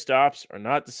and Kristaps are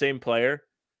not the same player,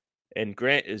 and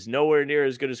Grant is nowhere near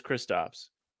as good as Kristaps.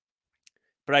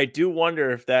 But I do wonder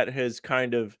if that has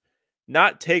kind of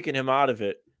not taken him out of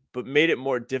it, but made it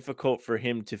more difficult for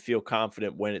him to feel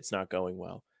confident when it's not going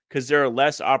well, because there are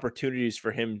less opportunities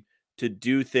for him to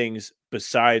do things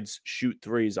besides shoot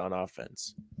threes on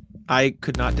offense. I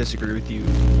could not disagree with you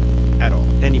at all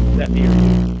anymore. That be you?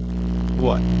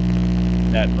 What?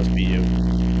 That must be you.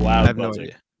 Loud I have buzzing.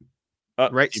 no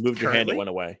idea. Right, you moved your hand, it went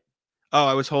away. Oh,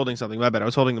 I was holding something. My bad. I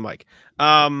was holding the mic.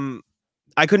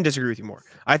 I couldn't disagree with you more.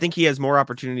 I think he has more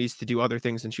opportunities to do other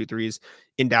things than shoot threes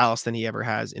in Dallas than he ever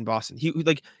has in Boston. He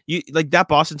like that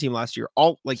Boston team last year.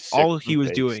 All he was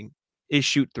doing is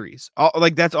shoot threes.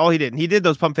 That's all he did. And he did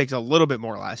those pump fakes a little bit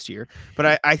more last year.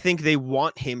 But I think they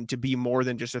want him to be more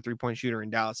than just a 3-point shooter in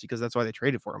Dallas because that's why they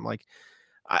traded for him.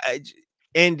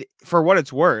 And for what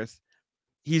it's worth,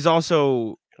 he's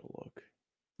also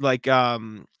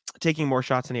taking more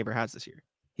shots than he ever has this year.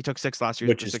 He took 6 last year,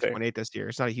 which is 6.8 this year.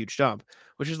 It's not a huge jump,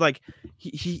 which is like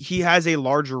he has a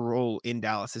larger role in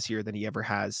Dallas this year than he ever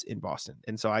has in Boston.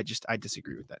 And so I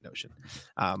disagree with that notion.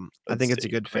 I think it's a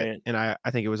good fit. And I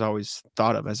think it was always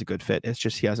thought of as a good fit. It's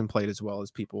just he hasn't played as well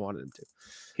as people wanted him to.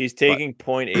 He's taking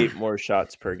 0.8 more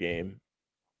shots per game.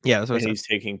 Yeah, that's what and he's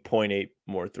taking 0.8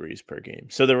 more threes per game.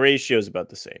 So the ratio is about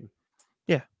the same.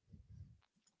 Yeah.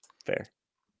 Fair.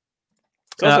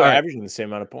 It's also averaging the same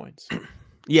amount of points.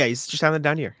 Yeah, he's just having a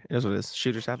down year. It is what it is.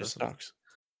 Shooters have just sucks.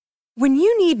 When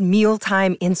you need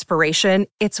mealtime inspiration,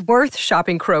 it's worth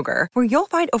shopping Kroger, where you'll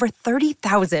find over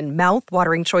 30,000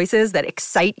 mouth-watering choices that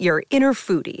excite your inner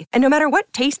foodie. And no matter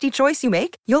what tasty choice you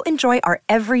make, you'll enjoy our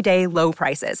everyday low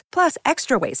prices, plus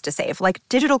extra ways to save, like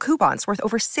digital coupons worth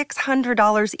over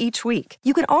 $600 each week.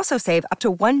 You can also save up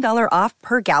to $1 off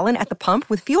per gallon at the pump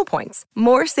with fuel points.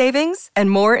 More savings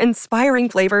and more inspiring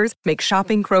flavors make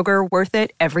shopping Kroger worth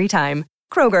it every time.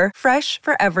 Kroger, fresh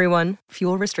for everyone.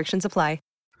 Fuel restrictions apply.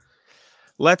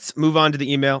 Let's move on to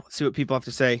the email, see what people have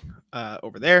to say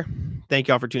over there. Thank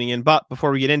you all for tuning in. But before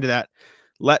we get into that,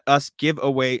 let us give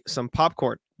away some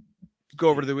popcorn. Go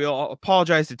over to the wheel. I'll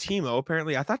apologize to Timo.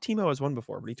 Apparently, I thought Timo has won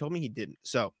before, but he told me he didn't.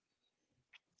 So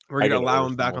we're going to allow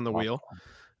him back on the wheel.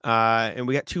 And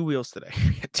we got 2 wheels today.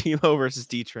 We got Timo versus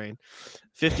D-Train.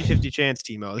 50-50 chance,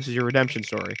 Timo. This is your redemption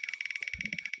story.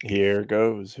 Here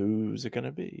goes. Who's it going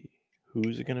to be?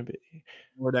 Who's it going to be?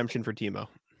 Redemption for Timo.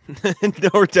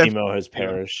 Or definitely. Timo has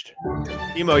perished.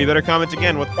 Timo, you better comment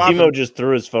again. What's poppin'? Timo just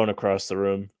threw his phone across the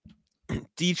room.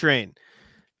 D-Train.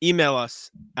 Email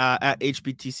us at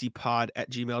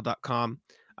hbtcpod@gmail.com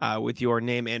with your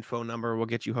name and phone number. We'll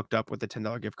get you hooked up with a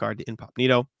 $10 gift card to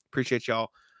Incognito. Appreciate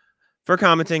y'all for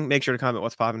commenting. Make sure to comment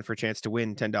what's popping for a chance to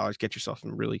win $10. Get yourself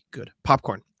some really good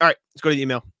popcorn. All right, let's go to the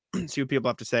email. See what people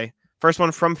have to say. First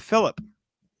one from Philip.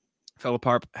 Philip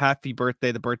Harp, happy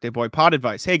birthday, the birthday boy. Pod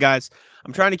advice. Hey guys,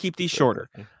 I'm trying to keep these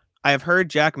shorter. I have heard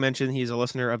Jack mention he's a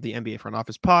listener of the NBA Front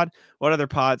Office pod. What other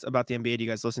pods about the NBA do you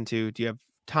guys listen to? Do you have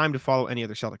time to follow any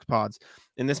other Celtics pods?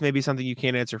 And this may be something you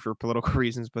can't answer for political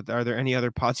reasons, but are there any other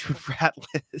pods you would rat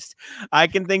list? I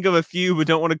can think of a few, but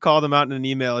don't want to call them out in an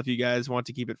email if you guys want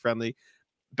to keep it friendly.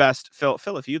 Best, Phil,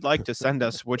 if you'd like to send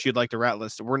us what you'd like to rat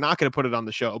list, we're not going to put it on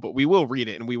the show, but we will read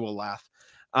it and we will laugh.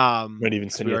 Might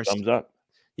even send you a thumbs up.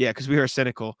 Yeah, because we are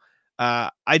cynical. I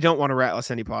don't want to rat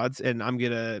list any pods, and I'm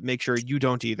going to make sure you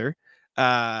don't either.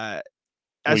 As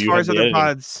far as other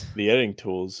pods, the editing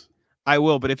tools, I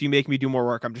will, but if you make me do more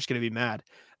work, I'm just going to be mad.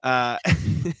 I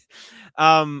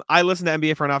listen to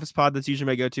NBA Front Office pod. That's usually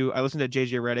my go-to. I listen to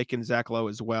JJ Redick and Zach Lowe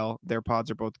as well. Their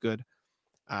pods are both good.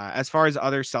 As far as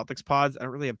other Celtics pods, I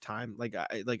don't really have time.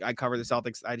 I cover the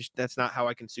Celtics. That's not how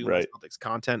I consume Celtics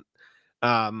content.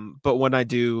 But when I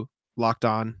do, Locked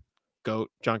On,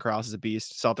 GOAT, John Corrales is a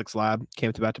beast. Celtics Lab,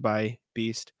 came to bat to buy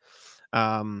beast.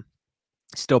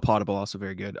 Still Potable, also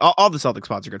very good. All the Celtics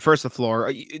pods are good. First the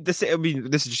floor. This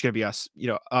is just gonna be us,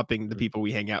 upping the people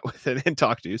we hang out with and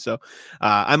talk to. So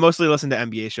I mostly listen to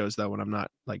NBA shows though when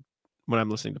I'm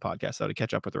listening to podcasts though to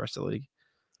catch up with the rest of the league.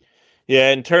 Yeah,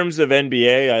 in terms of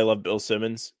NBA, I love Bill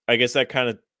Simmons. I guess that kind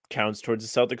of counts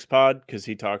towards the Celtics pod because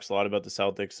he talks a lot about the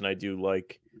Celtics, and I do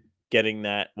like getting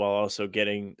that while also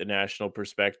getting the national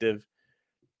perspective.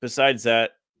 Besides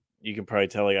that, you can probably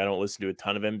tell I don't listen to a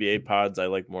ton of NBA pods. I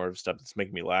like more of stuff that's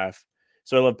making me laugh.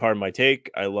 So I love Pardon My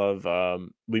Take. I love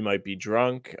We Might Be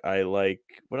Drunk. I like,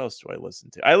 what else do I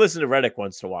listen to? I listen to Redick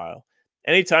once in a while.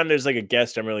 Anytime there's a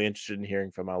guest I'm really interested in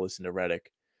hearing from, I'll listen to Redick.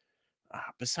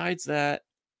 Besides that,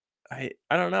 I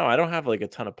don't know. I don't have a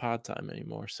ton of pod time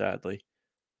anymore, sadly.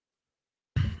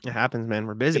 It happens, man.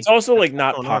 We're busy. It's also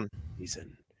not pod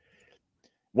season.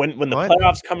 When the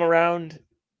playoffs come around,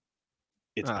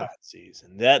 it's pod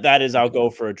season. That is, I'll go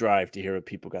for a drive to hear what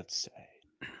people got to say.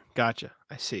 Gotcha.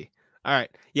 I see. All right.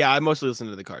 Yeah, I mostly listen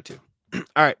to the car too.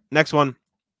 All right. Next one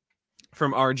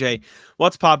from RJ.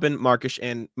 What's poppin', Marcus,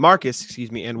 and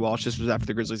Walsh. This was after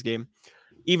the Grizzlies game.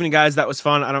 Evening, guys. That was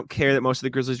fun. I don't care that most of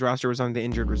the Grizzlies roster was on the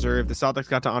injured reserve. The Celtics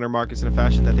got to honor Marcus in a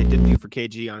fashion that they didn't do for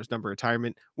KG on his number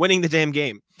retirement, winning the damn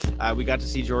game. We got to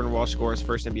see Jordan Walsh score his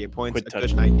first NBA points. A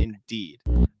good night indeed.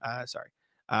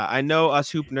 I know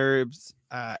us hoop nerds.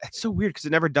 It's so weird because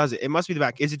it never does it. It must be the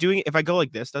back. Is it doing it? If I go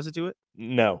like this, does it do it?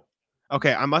 No.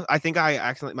 Okay, I think I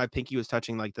accidentally, my pinky was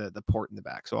touching the port in the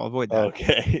back, so I'll avoid that.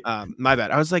 Okay. My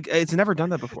bad. I was like, it's never done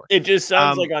that before. It just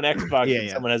sounds like on Xbox when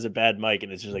someone has a bad mic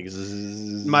and it's just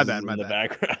zzz my bad. The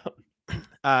background.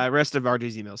 Rest of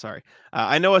RJ's email, sorry.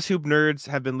 I know us hoop nerds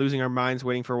have been losing our minds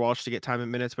waiting for Walsh to get time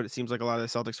and minutes, but it seems like a lot of the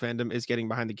Celtics fandom is getting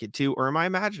behind the kid too, or am I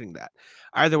imagining that?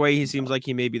 Either way, he seems like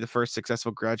he may be the first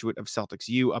successful graduate of Celtics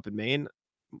U up in Maine.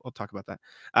 We'll talk about that.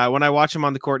 When I watch him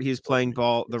on the court, he's playing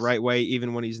ball the right way,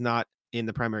 even when he's not in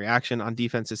the primary action. On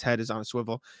defense, his head is on a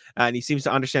swivel, and he seems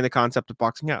to understand the concept of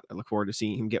boxing out. I look forward to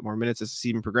seeing him get more minutes as the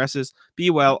season progresses. Be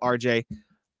well, RJ.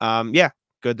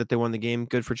 Good that they won the game.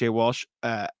 Good for Jay Walsh.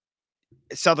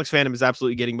 Celtics fandom is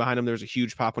absolutely getting behind him. There was a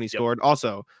huge pop when he scored.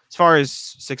 Also, as far as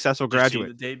successful graduate,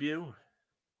 the debut.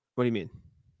 What do you mean?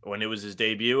 When it was his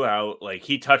debut, how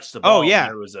he touched the ball. Oh yeah,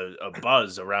 there was a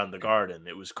buzz around the garden.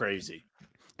 It was crazy.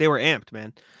 They were amped,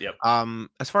 man. Yep.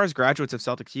 As far as graduates of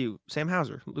Celtics U, Sam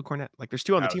Hauser, Luke Cornett, there's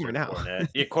two on the team right now. Cornett.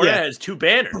 Yeah, Cornett has two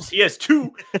banners. He has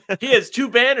two. He has two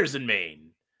banners in Maine.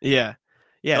 Yeah.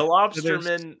 The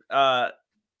Lobsterman.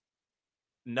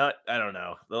 Nut. I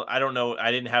don't know.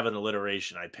 I didn't have an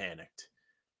alliteration. I panicked.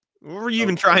 What were you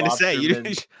even trying to say?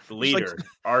 The leader,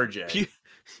 RJ.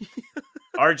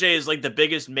 RJ is the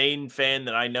biggest Maine fan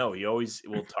that I know. He always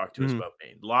will talk to us about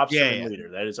Maine. Lobsterman leader.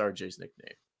 That is RJ's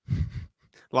nickname.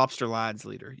 Lobster Lads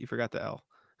leader. You forgot the L.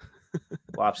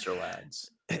 Lobster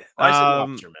Lads. I said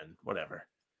Lobsterman. Whatever.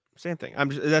 Same thing.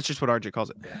 That's just what RJ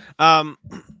calls it. Yeah. All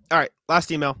right. Last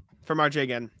email from RJ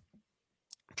again.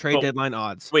 Trade deadline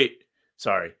odds. Wait.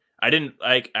 Sorry. I didn't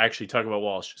actually talk about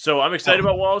Walsh. So I'm excited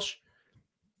about Walsh.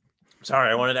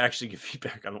 Sorry, I wanted to actually give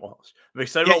feedback on Walsh. I'm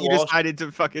excited about Walsh. You decided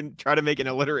to fucking try to make an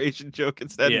alliteration joke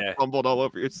instead and fumbled all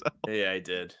over yourself. Yeah, I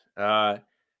did.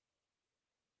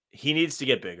 He needs to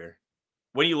get bigger.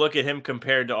 When you look at him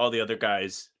compared to all the other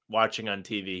guys, watching on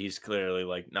TV, he's clearly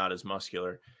like not as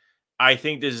muscular. I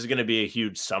think this is going to be a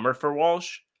huge summer for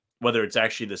Walsh, whether it's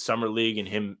actually the summer league and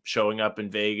him showing up in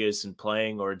Vegas and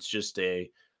playing, or it's just a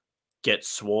get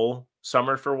swole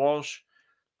summer for Walsh.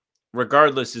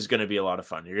 Regardless, is going to be a lot of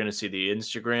fun. You're going to see the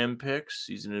Instagram pics.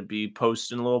 He's going to be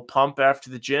posting a little pump after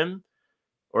the gym,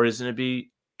 or is it going to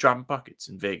be dropping buckets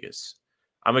in Vegas?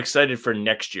 I'm excited for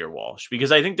next year, Walsh,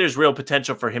 because I think there's real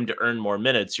potential for him to earn more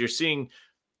minutes. You're seeing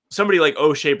somebody like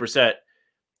O'Shea Brissett.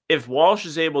 If Walsh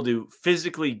is able to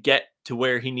physically get to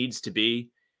where he needs to be,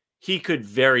 he could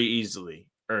very easily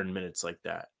earn minutes like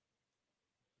that.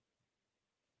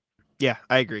 Yeah,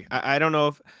 I agree. I don't know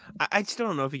if I still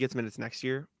don't know if he gets minutes next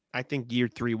year. I think year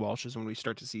 3 Walsh is when we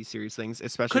start to see serious things,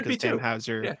 especially Could be because Sam too.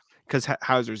 Hauser, Yeah. because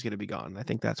Hauser's going to be gone. I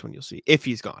think that's when you'll see if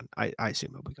he's gone. I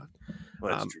assume he'll be gone.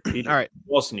 Well, that's true. All right.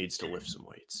 Also needs to lift some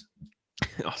weights.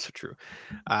 Also true.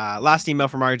 Last email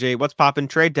from RJ. What's poppin'?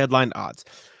 Trade deadline odds.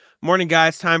 Morning,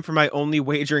 guys. Time for my only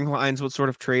wagering lines. What sort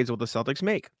of trades will the Celtics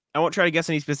make? I won't try to guess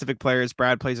any specific players.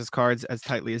 Brad plays his cards as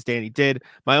tightly as Danny did.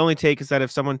 My only take is that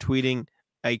if someone tweeting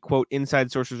a quote inside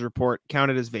sources report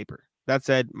counted as vapor. That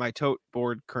said, my tote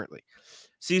board currently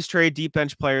sees trade deep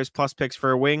bench players plus picks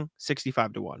for a wing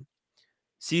 65-1.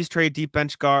 Sees trade deep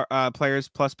bench players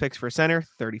plus picks for a center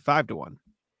 35-1.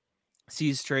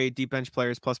 Sees trade deep bench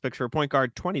players plus picks for a point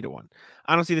guard 20-1.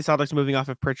 I don't see the Celtics moving off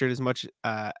of Pritchard as much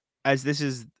as this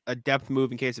is a depth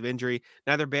move in case of injury.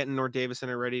 Neither Banton nor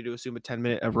Davison are ready to assume a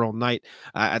 10-minute role night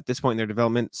at this point in their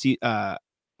development.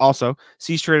 Also,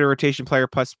 sees trade a rotation player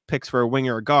plus picks for a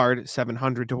winger or guard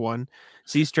 700-1.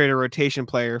 Sees trade a rotation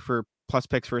player for plus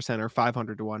picks for a center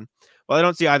 500-1. While I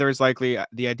don't see either as likely,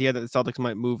 the idea that the Celtics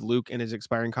might move Luke in his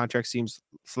expiring contract seems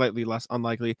slightly less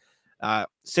unlikely.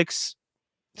 6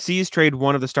 Sees trade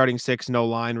one of the starting 6, no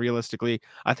line. Realistically,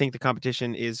 I think the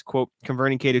competition is, quote,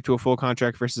 converting Cato to a full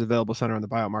contract versus available center on the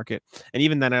buyout market. And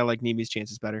even then, I like Nemi's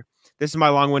chances better. This is my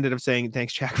long-winded of saying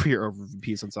thanks, Jack, for your overview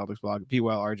piece on Celtics blog. Be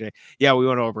well, RJ. Yeah, we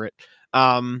went over it.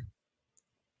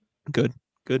 Good.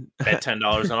 Bet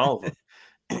 $10 on all of them.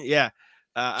 Yeah.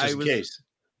 I was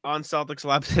on Celtics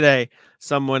Lab today.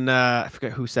 Someone, I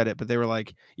forget who said it, but they were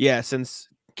like, yeah, since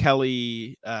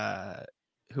Kelly,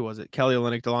 who was it? Kelly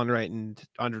Olynyk, DeLon Wright, and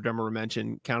Andre Drummond were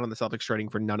mentioned. Count on the Celtics trading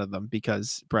for none of them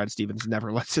because Brad Stevens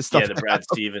never lets his stuff. Yeah, the Brad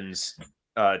Stevens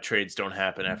trades don't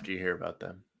happen after you hear about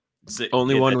them.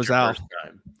 Only one was Al.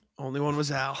 Only one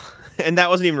was Al, and that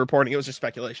wasn't even reporting; it was just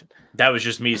speculation. That was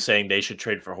just me saying they should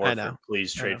trade for Horford.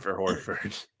 Please trade for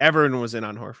Horford. Everyone was in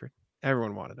on Horford.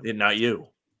 Everyone wanted him. Not you.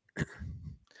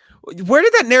 Where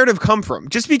did that narrative come from?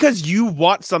 Just because you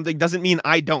want something doesn't mean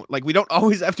I don't. Like, we don't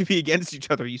always have to be against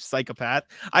each other, you psychopath.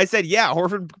 I said, yeah,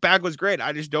 Horford back was great.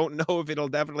 I just don't know if it'll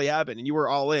definitely happen. And you were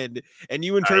all in, and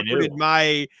you interpreted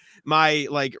my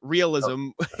like realism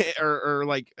or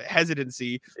like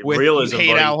hesitancy with realism,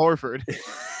 hate Al Horford.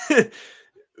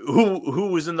 Who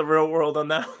was in the real world on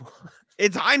that one?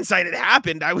 It's hindsight. It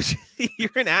happened. You're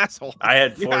an asshole. I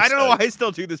had foresight. I don't know why I still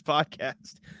do this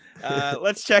podcast.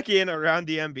 Let's check in around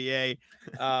the NBA.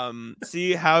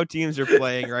 See how teams are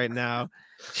playing right now.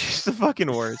 Just the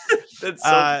fucking worst. That's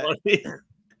so funny.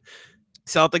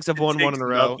 Celtics have won one in a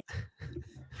row.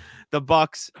 The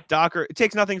Bucks, Docker. It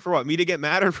takes nothing for what? Me to get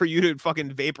mad or for you to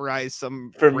fucking vaporize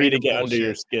some? For me to get bullshit? under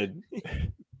your skin.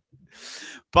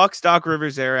 Bucks Doc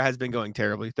Rivers era has been going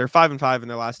terribly. They're 5-5 in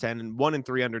their last 10 and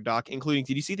 1-3 under Doc, including.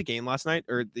 Did you see the game last night,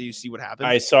 or did you see what happened?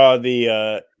 I saw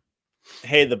the.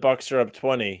 Hey, the Bucks are up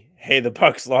 20. Hey, the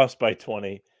Bucks lost by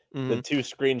 20. Mm-hmm. The 2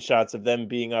 screenshots of them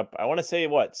being up. I want to say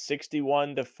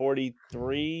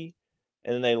 61-43,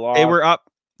 and then they lost. They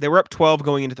were up 12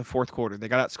 going into the fourth quarter. They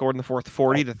got outscored in the fourth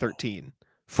 40-13.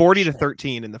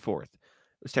 40-13 in the fourth.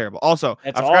 It was terrible. Also,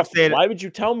 that's awful. Why would you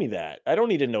tell me that? I don't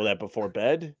need to know that before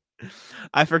bed.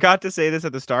 I forgot to say this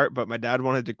at the start, but my dad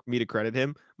wanted me to credit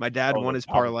him. My dad won his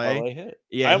parlay. Hit.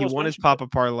 Yeah, he won his Papa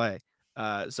parlay.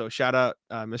 So shout out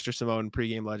Mr. Simone,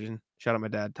 pregame legend. Shout out my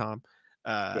dad, Tom.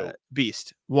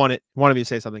 Beast. Won it. Wanted me to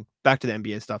say something. Back to the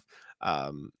NBA stuff.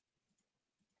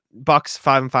 Bucks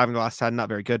 5-5 in the last 10. Not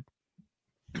very good.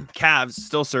 Cavs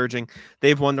still surging.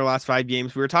 They've won their last 5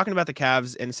 games. We were talking about the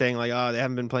Cavs and saying like, oh, they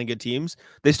haven't been playing good teams.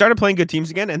 They started playing good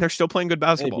teams again, and they're still playing good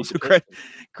basketball. So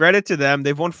credit to them.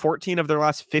 They've won 14 of their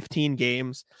last 15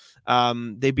 games.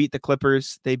 They beat the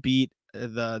Clippers. They beat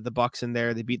the Bucks in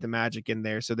there. They beat the Magic in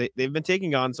there. So they've been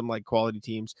taking on some like quality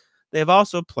teams. They've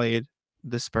also played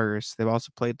the Spurs. They've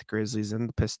also played the Grizzlies and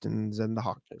the Pistons and the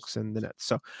Hawks and the Nets.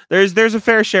 So there's a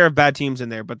fair share of bad teams in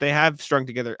there, but they have strung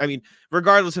together. I mean,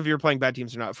 regardless if you're playing bad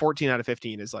teams or not, 14 out of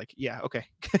 15 is like, yeah, okay,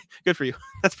 good for you.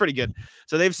 That's pretty good.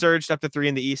 So they've surged up to 3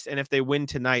 in the East, and if they win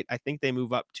tonight, I think they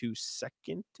move up to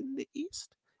second in the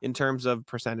East. in terms of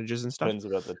percentages and stuff. Depends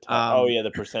about the time.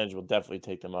 The percentage will definitely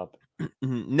take them up.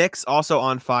 Knicks also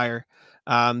on fire.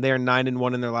 They are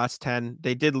 9-1 in their last 10.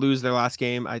 They did lose their last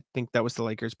game. I think that was the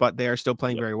Lakers, but they are still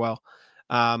playing very well.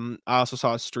 I also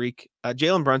saw a streak.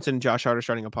 Jalen Brunson and Josh Hart are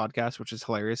starting a podcast, which is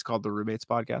hilarious, called the Roommates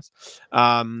Podcast.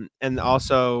 And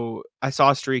also I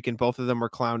saw a streak, and both of them were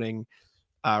clowning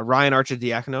Ryan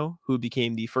Arcidiacono, who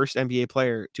became the first NBA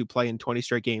player to play in 20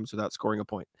 straight games without scoring a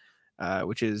point,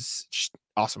 which is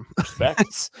awesome.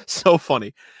 It's so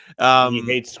funny. He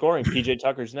hates scoring. PJ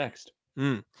Tucker's next.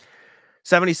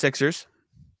 76ers.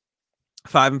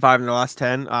 5-5 in their last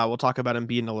 10. We'll talk about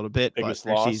Embiid in a little bit. Biggest but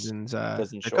their loss season's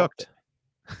doesn't they're show cooked. up.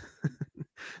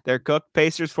 They're cooked.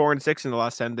 Pacers 4-6 in the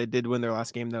last 10. They did win their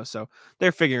last game though, so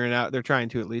they're figuring it out. They're trying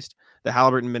to at least. The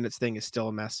Halliburton minutes thing is still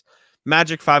a mess.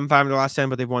 Magic 5-5 in their last 10,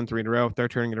 but they've won 3 in a row. They're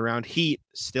turning it around. Heat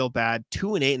still bad.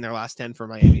 2-8 in their last 10 for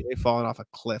Miami. They've fallen off a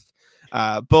cliff.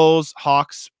 Bulls,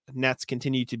 Hawks, Nets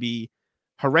continue to be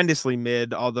horrendously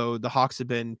mid, although the Hawks have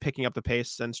been picking up the pace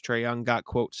since Trae Young got,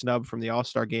 quote, snubbed from the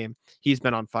All-Star game. He's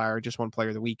been on fire, just one player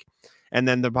of the week. And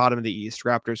then the bottom of the East,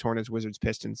 Raptors, Hornets, Wizards,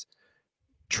 Pistons.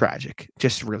 Tragic.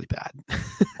 Just really bad.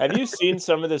 Have you seen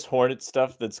some of this Hornet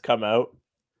stuff that's come out?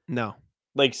 No.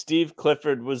 Like Steve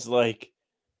Clifford was like,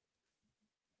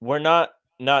 we're not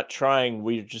trying,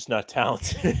 we're just not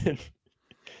talented.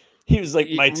 He was like,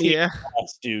 my team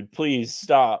lost, dude, please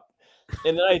stop.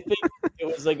 And then I think it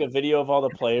was like a video of all the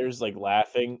players like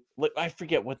laughing. Like, I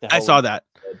forget what the hell. I saw that.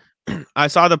 I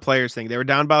saw the players thing. They were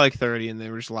down by like 30 and they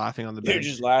were just laughing on the bench. They were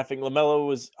just laughing. LaMelo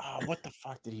was, what the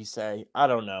fuck did he say? I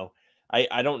don't know.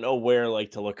 I don't know where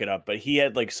like to look it up, but he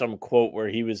had like some quote where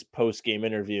he was post-game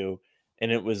interview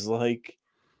and it was like,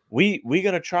 we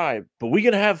gonna try, but we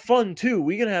gonna have fun too.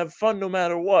 We gonna have fun no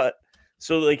matter what.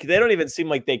 So like they don't even seem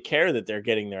like they care that they're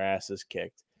getting their asses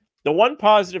kicked. The one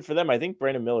positive for them, I think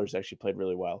Brandon Miller's actually played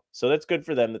really well. So that's good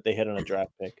for them that they hit on a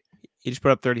draft pick. He just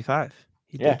put up 35.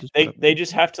 They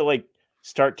just have to like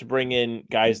start to bring in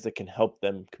guys that can help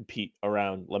them compete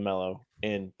around LaMelo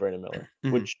and Brandon Miller,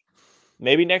 which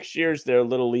maybe next year's their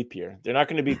little leap year. They're not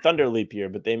going to be Thunder leap year,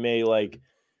 but they may like,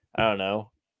 I don't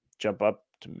know, jump up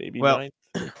to maybe ninth.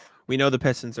 We know the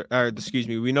Pistons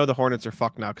we know the Hornets are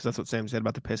fucked now because that's what Sam said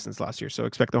about the Pistons last year. So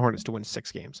expect the Hornets to win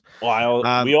 6 games. Well,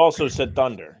 we also said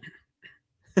Thunder.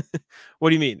 What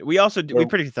do you mean? We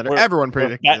predicted Thunder. Everyone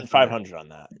predicted batting 500 on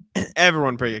that.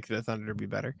 Everyone predicted the Thunder to be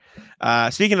better.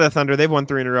 Speaking of the Thunder, they've won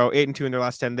 3 in a row, 8-2 in their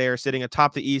last 10. They are sitting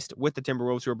atop the East with the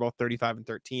Timberwolves, who are both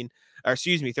 35-13.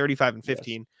 35-15.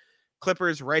 Yes.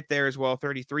 Clippers right there as well,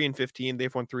 33-15.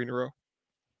 They've won 3 in a row.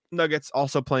 Nuggets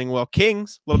also playing well.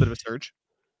 Kings, a little bit of a surge.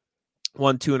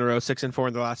 1-2 in a row, 6-4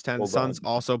 in the last 10. Suns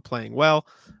also playing well.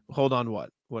 Hold on, what?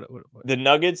 The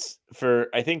Nuggets, for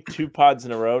I think 2 pods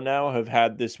in a row now, have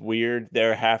had this weird,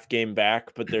 they're half game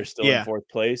back, but they're still in 4th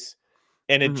place.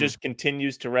 And it just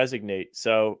continues to resonate.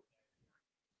 So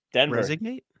Denver.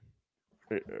 Resignate?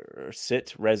 Or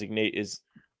sit. Resignate is,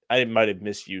 I might have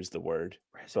misused the word,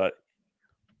 but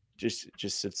just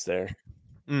sits there.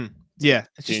 Yeah,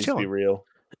 it's seems just to be real.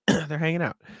 They're hanging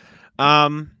out.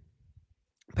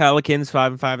 Pelicans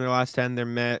 5-5 in their last 10.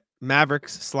 They're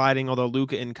Mavericks sliding, although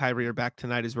Luka and Kyrie are back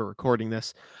tonight as we're recording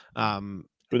this. Who are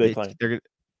they playing? They're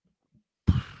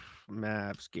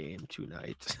Mavs game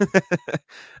tonight.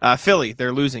 Philly,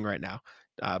 they're losing right now.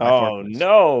 Oh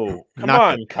no! Come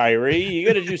on, Kyrie, you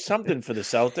got to do something for the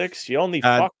Celtics. You only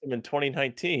fucked them in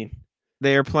 2019.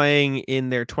 They are playing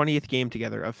in their 20th game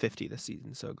together of 50 this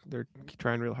season, so they're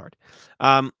trying real hard.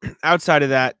 Outside of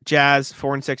that, Jazz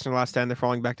 4-6 in the last 10. They're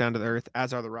falling back down to the earth,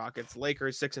 as are the Rockets.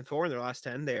 Lakers 6-4 in their last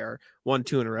 10. They are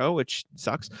 1-2 in a row, which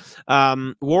sucks.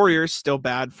 Warriors still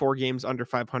bad, 4 games under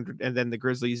 500, and then the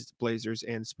Grizzlies, Blazers,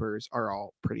 and Spurs are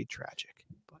all pretty tragic.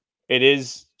 It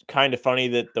is kind of funny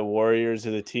that the Warriors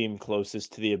are the team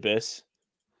closest to the abyss.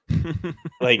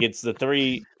 Like it's the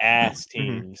 3 ass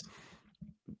teams.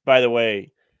 By the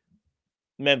way,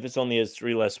 Memphis only has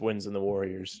 3 less wins than the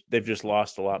Warriors. They've just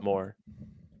lost a lot more.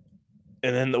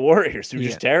 And then the Warriors, who are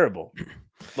just terrible.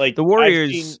 Like the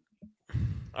Warriors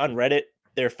on Reddit,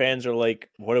 their fans are like,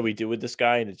 "What do we do with this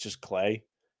guy?" And it's just Clay.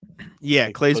 Yeah,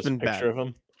 like, Clay's been bad. Of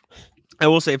him. I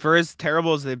will say, for as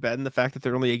terrible as they've been, the fact that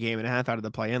they're only a game and a half out of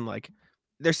the play-in, like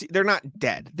they're not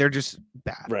dead. They're just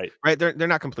bad. Right. They're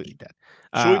not completely dead.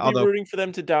 Should we be rooting for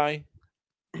them to die?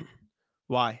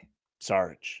 Why?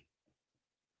 Sarge.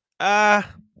 I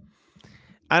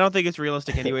don't think it's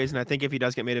realistic anyways, and I think if he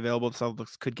does get made available, the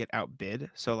Celtics could get outbid.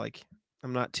 So like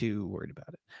I'm not too worried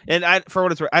about it. And for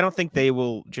what it's worth, I don't think they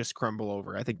will just crumble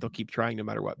over. I think they'll keep trying no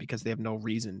matter what because they have no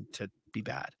reason to be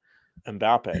bad.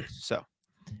 Mbappe. So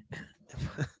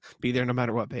Be there no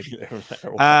matter what, baby. No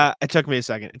matter what. It took me a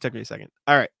second.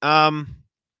 All right.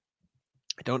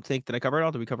 I don't think that I covered it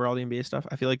all. Did we cover all the NBA stuff?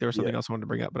 I feel like there was something else I wanted to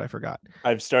bring up, but I forgot.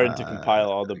 I've started to compile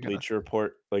all the I gotta- Bleacher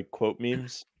Report like quote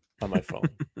memes on my phone.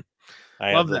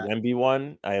 I Love have the that. Wemby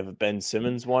one. I have a Ben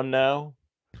Simmons one now.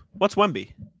 What's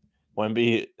Wemby?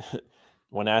 Wemby,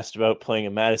 when asked about playing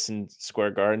in Madison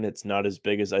Square Garden, it's not as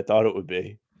big as I thought it would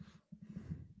be.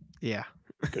 Yeah.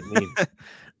 Good meme.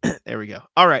 There we go.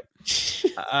 All right.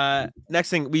 Next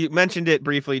thing, we mentioned it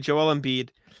briefly. Joel Embiid,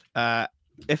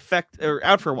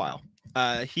 out for a while.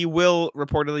 He will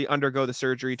reportedly undergo the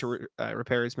surgery to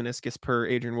repair his meniscus, per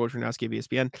Adrian Wojnarowski of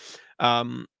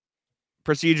ESPN.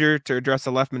 Procedure to address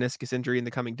the left meniscus injury in the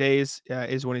coming days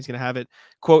is when he's going to have it.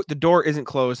 Quote, the door isn't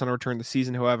closed on a return to the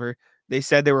season. However, they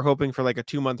said they were hoping for like a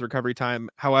 2-month recovery time.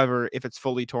 However, if it's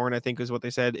fully torn, I think is what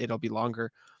they said, it'll be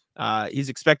longer. He's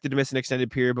expected to miss an extended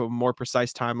period, but a more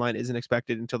precise timeline isn't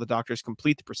expected until the doctors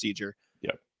complete the procedure.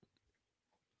 Yep.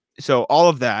 So all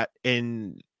of that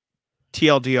in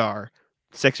TLDR,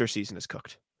 Sixer season is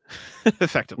cooked.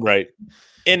 Effectively. Right.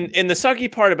 And the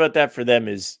sucky part about that for them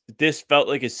is this felt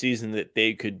like a season that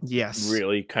they could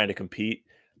really kind of compete.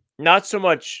 Not so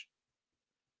much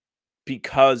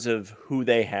because of who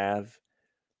they have,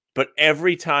 but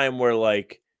every time we're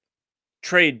like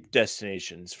trade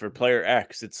destinations for player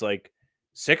X, it's like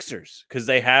Sixers, because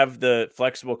they have the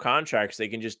flexible contracts they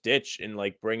can just ditch and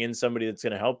like bring in somebody that's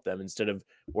going to help them instead of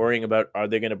worrying about are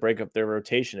they going to break up their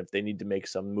rotation if they need to make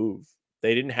some move.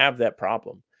 They didn't have that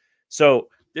problem. So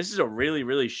this is a really,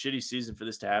 really shitty season for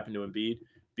this to happen to Embiid,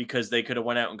 because they could have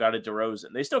went out and got a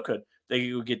DeRozan. They still could. They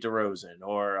could get DeRozan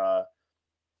or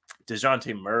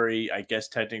DeJounte Murray, I guess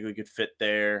technically could fit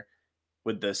there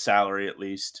with the salary at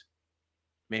least.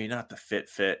 Maybe not the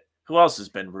fit. Who else has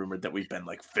been rumored that we've been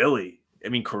like Philly? I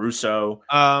mean, Caruso.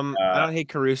 I don't hate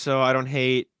Caruso. I don't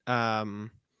hate Alex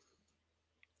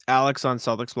on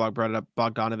Celtics blog brought it up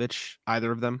Bogdanovich,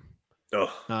 either of them.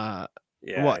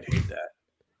 Yeah, what? I'd hate that.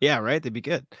 Yeah, right. They'd be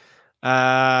good.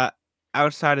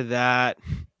 Outside of that,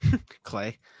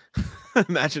 Clay.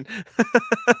 Imagine.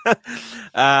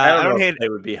 I don't hate. They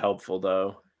would be helpful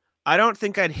though. I don't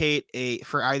think I'd hate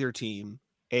for either team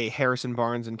a Harrison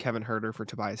Barnes and Kevin Huerter for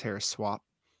Tobias Harris swap.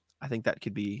 I think that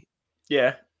could be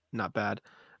not bad.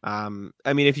 I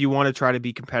mean, if you want to try to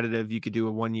be competitive, you could do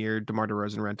a 1-year DeMar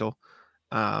DeRozan rental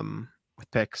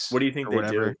with picks. What do you think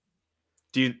they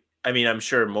do? I mean, I'm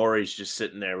sure Morey's just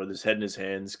sitting there with his head in his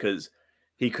hands because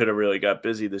he could have really got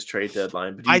busy this trade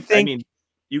deadline. But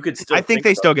you could still. I think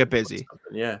they still get busy.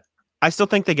 Yeah. I still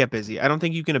think they get busy. I don't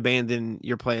think you can abandon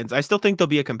your plans. I still think they'll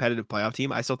be a competitive playoff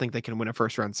team. I still think they can win a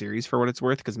first-round series for what it's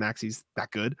worth because Maxi's that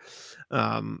good.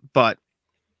 But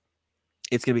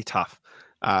it's going to be tough.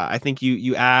 I think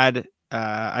you add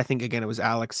I think, again, it was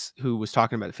Alex who was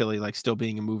talking about Philly, like still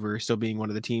being a mover, still being one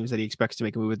of the teams that he expects to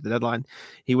make a move at the deadline.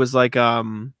 He was like,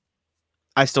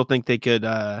 I still think they could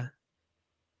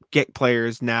get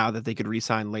players now that they could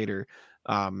re-sign later.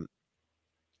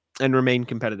 And remain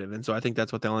competitive. And so I think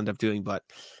that's what they'll end up doing. But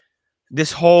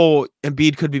this whole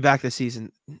Embiid could be back this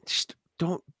season. Just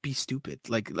don't be stupid.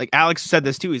 Like Alex said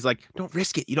this too. He's like, don't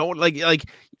risk it. You don't like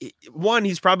one,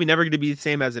 he's probably never going to be the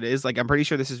same as it is. Like, I'm pretty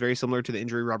sure this is very similar to the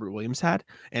injury Robert Williams had.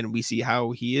 And we see how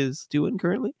he is doing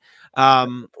currently.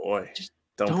 Boy, just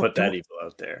don't put that evil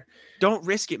out there. Don't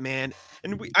risk it, man.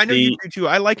 And I know you do too.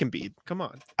 I like Embiid. Come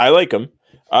on. I like him.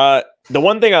 The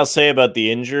one thing I'll say about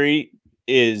the injury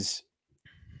is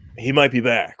he might be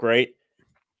back, right?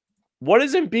 What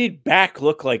does Embiid back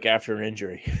look like after an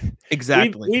injury?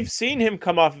 Exactly. We've seen him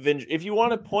come off of injury. If you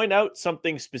want to point out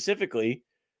something specifically,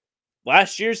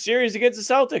 last year's series against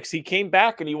the Celtics, he came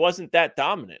back and he wasn't that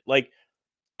dominant. Like,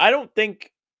 I don't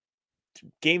think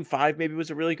Game 5 maybe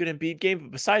was a really good Embiid game,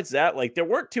 but besides that, like, there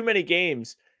weren't too many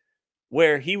games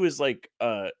where he was like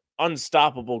a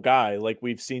unstoppable guy like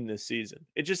we've seen this season.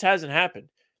 It just hasn't happened.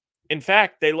 In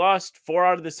fact, they lost 4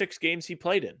 out of the 6 games he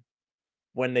played in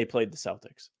when they played the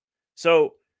Celtics.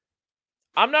 So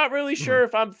I'm not really sure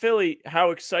if I'm Philly,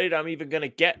 how excited I'm even going to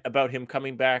get about him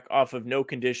coming back off of no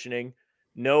conditioning,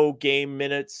 no game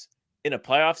minutes in a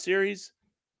playoff series.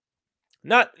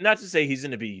 Not to say he's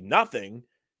going to be nothing,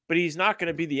 but he's not going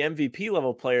to be the MVP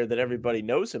level player that everybody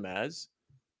knows him as.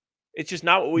 It's just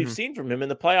not what we've seen from him in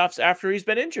the playoffs after he's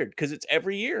been injured, because it's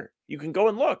every year. You can go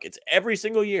and look. It's every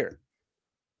single year.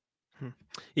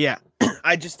 Yeah,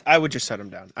 I would just shut him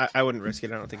down. I wouldn't risk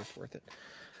it. I don't think it's worth it.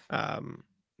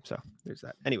 So there's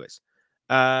that. Anyways,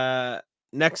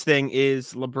 next thing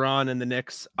is LeBron and the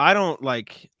Knicks. I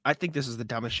think this is the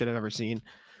dumbest shit I've ever seen,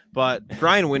 but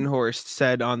Brian Windhorst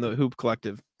said on the Hoop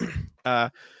Collective,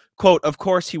 quote, of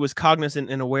course, he was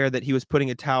cognizant and aware that he was putting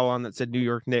a towel on that said New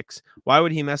York Knicks. Why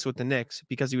would he mess with the Knicks?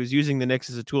 Because he was using the Knicks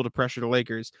as a tool to pressure the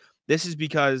Lakers. This is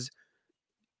because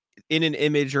in an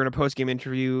image or in a post-game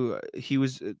interview,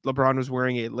 LeBron was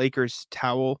wearing a Lakers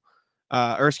towel,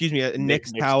 or excuse me, a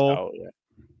Knicks towel.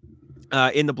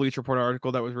 In the Bleacher Report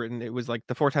article that was written, it was like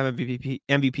the 4-time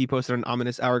MVP posted an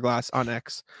ominous hourglass on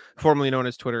X, formerly known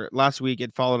as Twitter. Last week,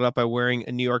 it followed up by wearing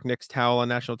a New York Knicks towel on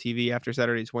national TV after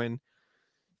Saturday's win.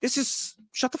 This is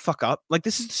shut the fuck up. Like,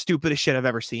 this is the stupidest shit I've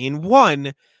ever seen.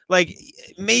 One, like,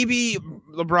 maybe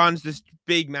LeBron's this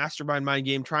big mastermind mind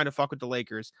game trying to fuck with the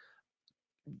Lakers.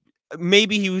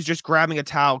 Maybe he was just grabbing a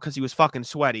towel because he was fucking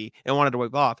sweaty and wanted to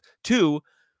wipe off. Two,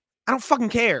 I don't fucking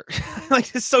care.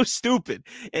 Like, it's so stupid.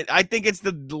 And I think it's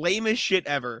the lamest shit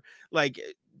ever. Like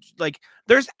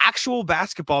there's actual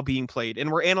basketball being played, and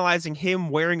we're analyzing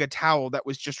him wearing a towel that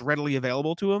was just readily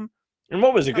available to him. And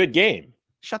what was a good game?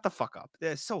 Shut the fuck up.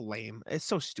 It's so lame. It's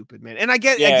so stupid, man. And I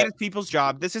get it's people's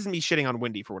job. This isn't me shitting on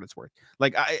Wendy for what it's worth.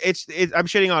 Like, I'm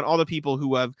shitting on all the people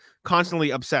who have constantly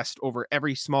obsessed over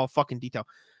every small fucking detail.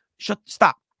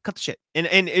 Stop. Cut the shit. And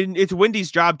it's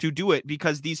Wendy's job to do it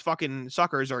because these fucking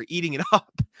suckers are eating it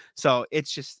up. So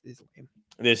it's lame.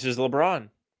 This is LeBron.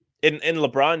 And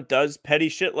LeBron does petty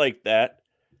shit like that.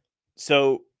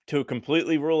 So to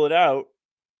completely rule it out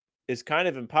is kind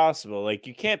of impossible. Like,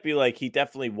 you can't be like, he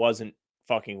definitely wasn't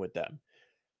fucking with them.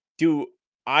 Do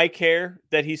I care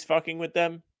that he's fucking with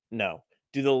them? No.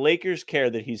 Do the Lakers care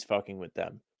that he's fucking with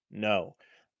them? No.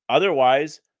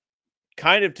 Otherwise,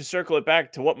 kind of to circle it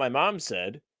back to what my mom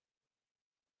said,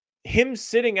 him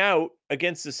sitting out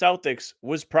against the Celtics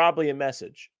was probably a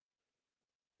message.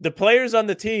 The players on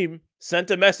the team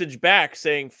sent a message back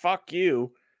saying, fuck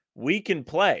you, we can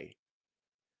play.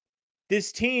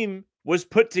 This team was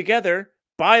put together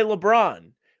by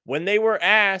LeBron. When they were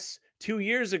asked 2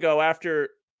 years ago after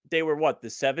they were the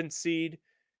 7th seed,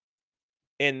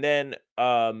 and then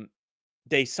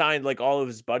they signed like all of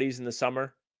his buddies in the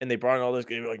summer, and they brought in all those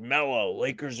guys like Melo,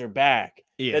 Lakers are back.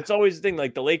 Yeah. That's always the thing.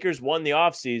 Like, the Lakers won the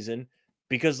offseason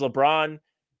because LeBron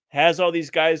has all these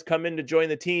guys come in to join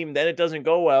the team. Then it doesn't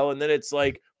go well. And then it's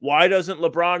like, why doesn't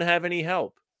LeBron have any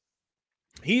help?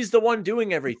 He's the one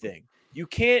doing everything. You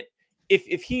can't,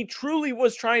 if he truly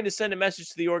was trying to send a message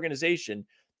to the organization,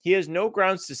 he has no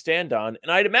grounds to stand on.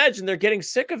 And I'd imagine they're getting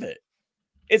sick of it.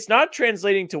 It's not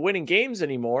translating to winning games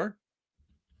anymore.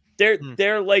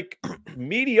 They're like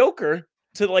mediocre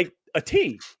to like a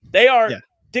T. They are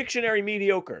dictionary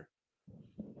mediocre.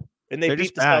 And they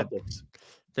beat the Celtics.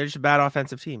 They're just a bad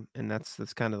offensive team. And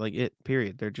that's kind of like it,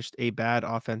 period. They're just a bad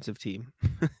offensive team.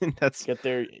 That's get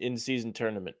their in-season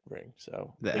tournament ring.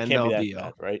 So the it NLDL. Can't be that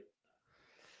bad, right?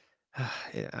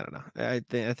 Yeah, I don't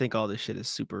know. I think all this shit is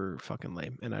super fucking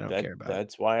lame, and I don't care about it.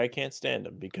 That's why I can't stand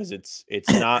him, because it's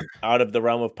not out of the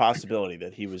realm of possibility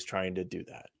that he was trying to do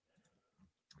that.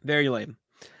 Very lame.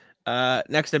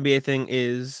 Next NBA thing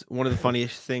is one of the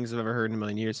funniest things I've ever heard in a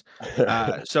million years.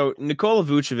 So Nikola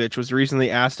Vucevic was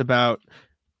recently asked about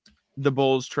the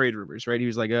Bulls trade rumors, right? He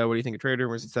was like, what do you think of trade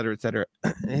rumors, et cetera, et cetera.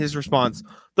 And his response,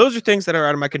 those are things that are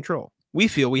out of my control. We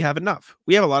feel we have enough.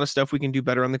 We have a lot of stuff we can do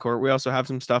better on the court. We also have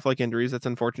some stuff like injuries that's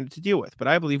unfortunate to deal with, but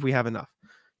I believe we have enough.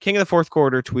 King of the fourth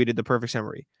quarter tweeted the perfect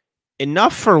summary.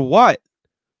 Enough for what?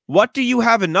 What do you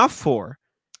have enough for?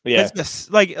 Yeah.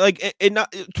 Like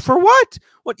for what?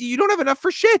 What, you don't have enough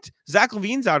for shit. Zach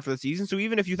LaVine's out for the season, so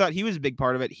even if you thought he was a big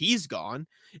part of it, he's gone.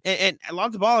 And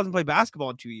Lonzo Ball hasn't played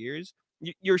basketball in 2 years.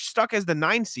 You're stuck as the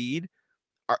 9 seed.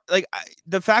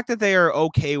 The fact that they are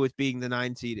okay with being the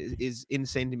 9 seed is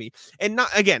insane to me. And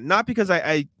not because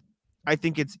I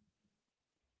think it's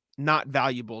not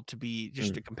valuable to be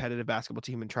just a competitive basketball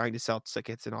team and trying to sell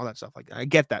tickets and all that stuff. Like, I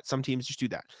get that. Some teams just do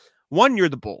that. One, you're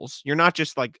the Bulls. You're not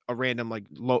just like a random like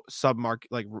low sub market,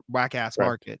 like whack ass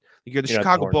market. Like, you're the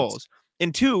Chicago Bulls.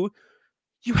 And two,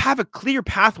 you have a clear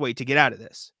pathway to get out of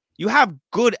this. You have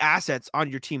good assets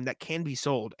on your team that can be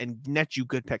sold and net you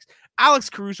good picks. Alex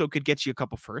Caruso could get you a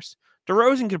couple first.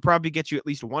 DeRozan could probably get you at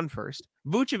least 1 first.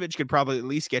 Vucevic could probably at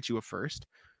least get you a first.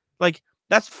 Like,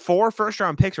 that's 4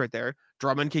 first-round picks right there.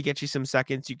 Drummond could get you some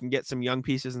seconds. You can get some young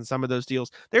pieces in some of those deals.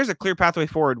 There's a clear pathway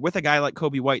forward with a guy like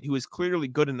Kobe White, who is clearly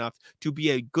good enough to be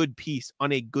a good piece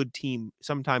on a good team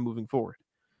sometime moving forward.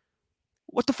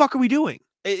 What the fuck are we doing?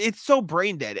 It's so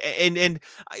brain dead. And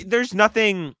there's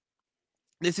nothing.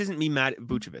 This isn't me mad at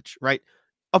Vucevic, right?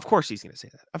 Of course he's going to say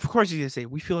that. Of course he's going to say,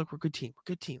 we feel like we're a good team.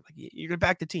 We're a good team. Like, you're going to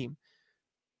back the team.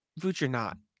 Vuce, you're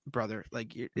not, brother.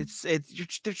 Like, they're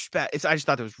just bad. I just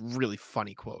thought that was a really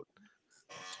funny quote.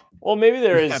 Well, maybe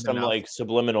there We is have some enough. like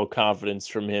subliminal confidence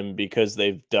from him because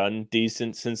they've done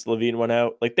decent since Levine went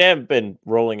out. Like they haven't been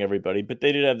rolling everybody, but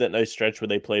they did have that nice stretch where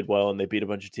they played well and they beat a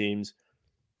bunch of teams.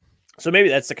 So maybe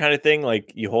that's the kind of thing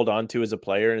like you hold on to as a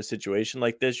player in a situation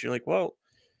like this. You're like, well,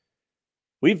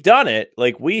 we've done it.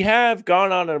 Like we have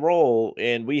gone on a roll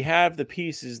and we have the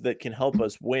pieces that can help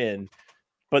us win.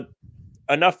 But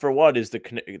enough for what is the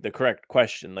correct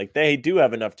question? Like they do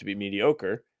have enough to be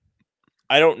mediocre.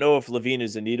 I don't know if Levine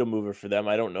is a needle mover for them.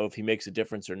 I don't know if he makes a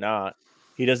difference or not.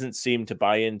 He doesn't seem to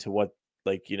buy into what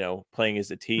playing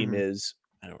as a team Mhm. is.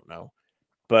 I don't know.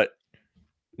 But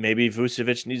maybe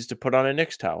Vucevic needs to put on a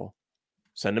Knicks towel.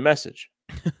 Send a message.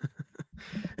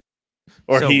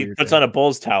 Or So he weird, puts man. on a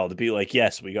Bulls towel to be like,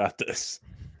 "Yes, we got this."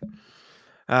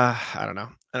 I don't know.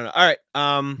 All right.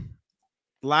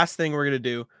 Last thing we're gonna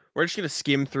do, we're just gonna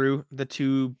skim through the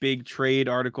two big trade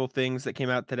article things that came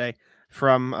out today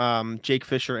from Jake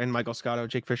Fisher and Michael Scotto.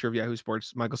 Jake Fisher of Yahoo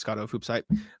Sports, Michael Scotto of Hoopsite.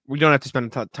 We don't have to spend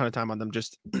a ton of time on them,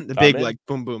 just the big in. like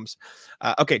boom booms.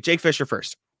 Okay, Jake Fisher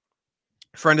first.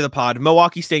 Friend of the pod,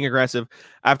 Milwaukee staying aggressive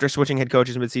after switching head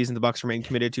coaches midseason. The Bucks remain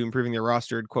committed to improving their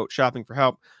roster. Quote, shopping for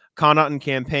help. Connaught and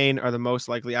campaign are the most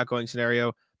likely outgoing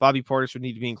scenario. Bobby Portis would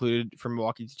need to be included for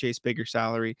Milwaukee to chase bigger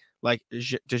salary like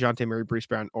DeJounte Murray, Bruce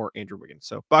Brown, or Andrew Wiggins.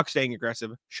 So Bucks staying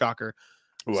aggressive. Shocker.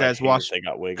 Ooh, I'd Says hate if Wash they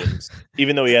got Wiggins.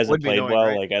 Even though he hasn't would be played annoying, well,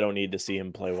 right? like I don't need to see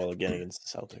him play well again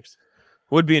against the Celtics.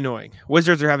 Would be annoying.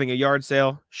 Wizards are having a yard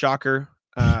sale. Shocker.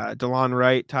 DeLon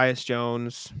Wright, Tyus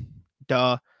Jones.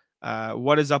 Duh.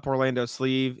 What is up Orlando's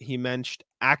sleeve? He mentioned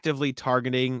actively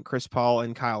targeting Chris Paul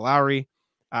and Kyle Lowry.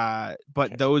 But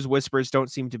Okay. those whispers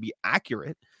don't seem to be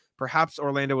accurate. Perhaps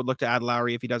Orlando would look to add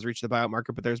Lowry if he does reach the buyout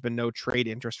market, but there's been no trade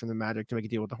interest from the Magic to make a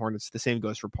deal with the Hornets. The same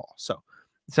goes for Paul. So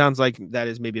it sounds like that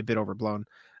is maybe a bit overblown.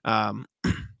 An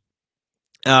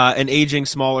aging,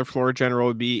 smaller floor general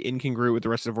would be incongruent with the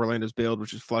rest of Orlando's build,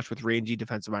 which is flush with rangy,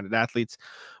 defensive-minded athletes.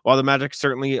 While the Magic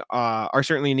certainly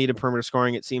in need of perimeter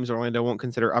scoring, it seems Orlando won't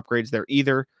consider upgrades there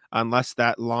either, unless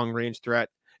that long-range threat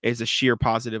is a sheer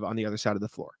positive on the other side of the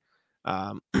floor.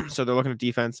 So they're looking at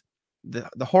defense.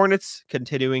 The Hornets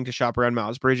continuing to shop around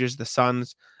Miles Bridges. The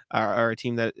Suns are a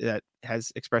team that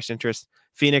has expressed interest.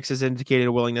 Phoenix has indicated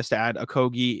a willingness to add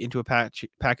Okogie into a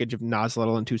package of Nas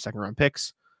Little and 2 second-round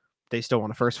picks. They still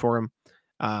want a first for him.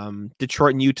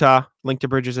 Detroit and Utah linked to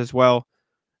Bridges as well.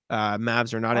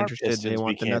 Mavs are not interested. Pistons, They we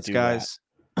want the can't Nets do that. guys.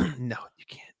 No, you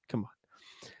can't. Come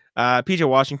on. PJ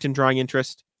Washington drawing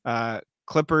interest.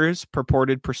 Clippers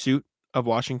purported pursuit of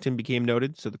Washington became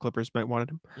noted, so the Clippers might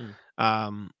wanted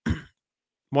him.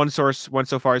 One source went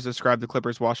so far as to describe the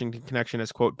Clippers Washington connection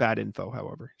as quote bad info,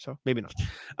 however, so maybe not.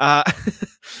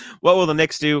 What will the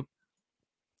Knicks do?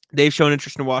 They've shown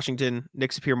interest in Washington.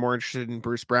 Knicks appear more interested in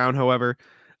Bruce Brown, however.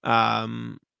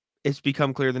 It's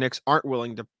become clear the Knicks aren't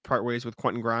willing to part ways with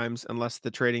Quentin Grimes unless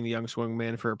they're trading the young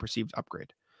swingman for a perceived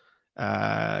upgrade.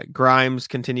 Grimes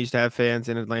continues to have fans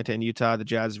in Atlanta and Utah. The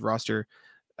Jazz roster,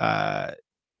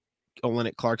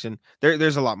 Olenek Clarkson.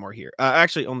 There's a lot more here.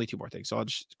 Actually, only 2 more things. So I'll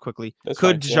just quickly. That's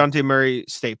Could fine, yeah. DeJounte Murray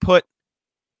stay put?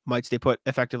 Might stay put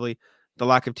effectively. The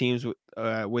lack of teams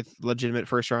with legitimate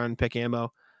first-round pick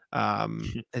ammo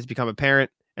has become apparent.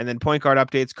 And then point guard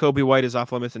updates. Kobe White is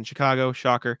off limits in Chicago.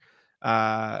 Shocker.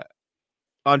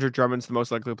 Andre Drummond's the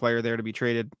most likely player there to be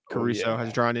traded. Caruso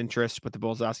has drawn interest, but the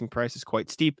Bulls' asking price is quite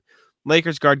steep.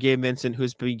 Lakers guard Gabe Vincent,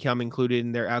 who's become included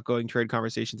in their outgoing trade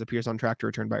conversations, appears on track to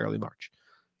return by early March.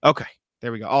 Okay,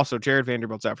 there we go. Also, Jared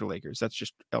Vanderbilt's out for Lakers. That's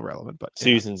just irrelevant, but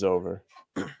Season's over.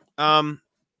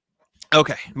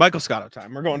 Okay, Michael Scotto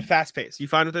time. We're going fast pace. You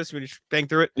fine with this? We just bang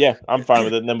through it. Yeah, I'm fine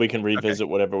with it. And then we can revisit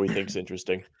whatever we think's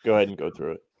interesting. Go ahead and go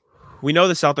through it. We know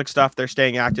the Celtics stuff. They're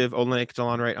staying active. Olenek,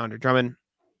 DeLon Wright, Andre Drummond.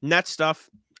 Nets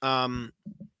stuff.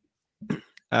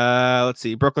 Let's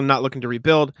see. Brooklyn not looking to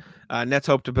rebuild. Nets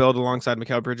hope to build alongside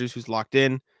Mikal Bridges, who's locked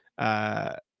in.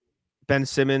 Ben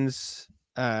Simmons.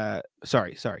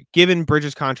 Given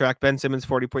Bridges' contract, Ben Simmons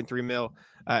 $40.3 million,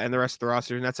 and the rest of the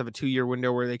roster. Nets have a 2-year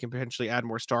window where they can potentially add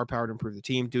more star power to improve the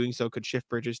team. Doing so could shift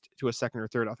Bridges to a second or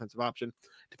third offensive option,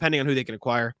 depending on who they can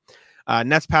acquire.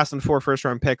 Nets passed on 4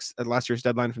 first-round picks at last year's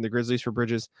deadline from the Grizzlies for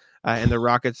Bridges, and the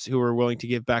Rockets, who were willing to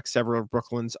give back several of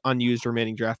Brooklyn's unused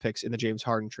remaining draft picks in the James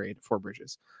Harden trade for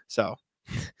Bridges. So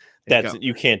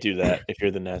You can't do that if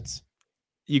you're the Nets.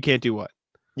 You can't do what?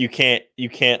 You can't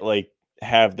like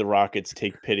have the Rockets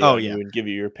take pity on you and give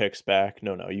you your picks back.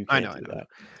 No, you can't do that.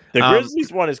 The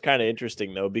Grizzlies one is kind of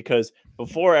interesting though, because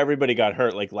before everybody got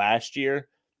hurt, like last year,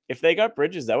 if they got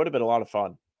Bridges, that would have been a lot of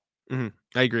fun. Mm-hmm.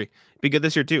 I agree. Be good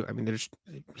this year too. I mean,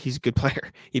 he's a good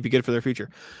player. He'd be good for their future.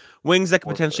 Wings that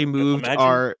could potentially move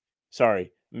are.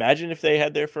 Sorry, imagine if they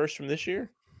had their first from this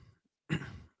year.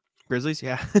 Grizzlies,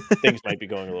 yeah. Things might be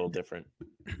going a little different.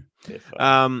 If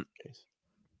case.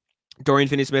 Dorian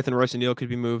Finney-Smith and Royce O'Neal could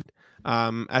be moved.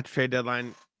 After trade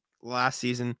deadline last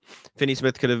season,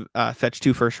 Finney-Smith could have fetched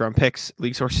 2 first-round picks.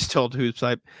 League sources told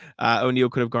HoopsHype. O'Neal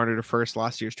could have garnered a first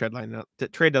last year's trade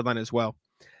deadline as well.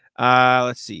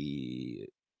 Let's see.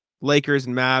 Lakers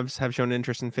and Mavs have shown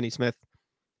interest in Finney-Smith.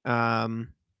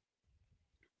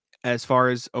 As far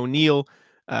as O'Neal,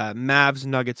 Mavs,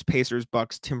 Nuggets, Pacers,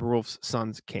 Bucks, Timberwolves,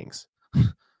 Suns, Kings,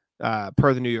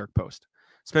 per the New York Post.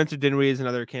 Spencer Dinwiddie is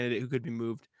another candidate who could be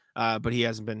moved, but he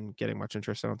hasn't been getting much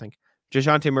interest, I don't think.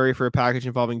 DeJounte Murray for a package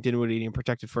involving Dinwiddie and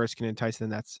protected first can entice the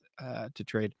Nets to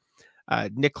trade.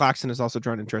 Nick Claxton has also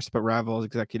drawn interest, but Ravel's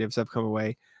executives have come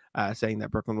away saying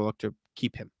that Brooklyn will look to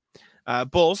keep him.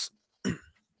 Bulls,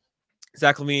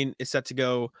 Zach LaVine is set to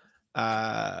go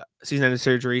season-ending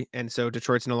surgery, and so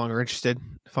Detroit's no longer interested.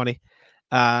 Funny.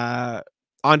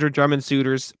 Andre Drummond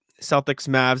suitors, Celtics,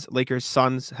 Mavs, Lakers,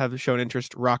 Suns have shown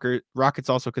interest. Rockets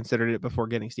also considered it before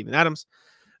getting Steven Adams.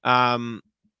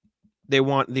 They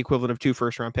want the equivalent of 2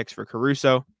 first-round picks for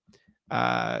Caruso.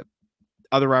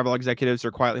 Other rival executives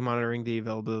are quietly monitoring the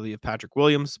availability of Patrick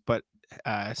Williams, but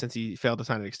since he failed to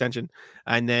sign an extension,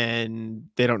 and then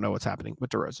they don't know what's happening with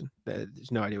DeRozan.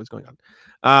 There's no idea what's going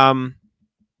on.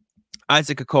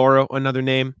 Isaac Okoro, another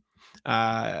name.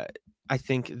 I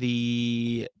think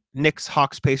the Knicks,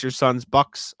 Hawks, Pacers, Suns,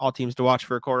 Bucks, all teams to watch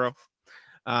for Okoro.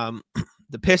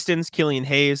 The Pistons, Killian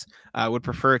Hayes would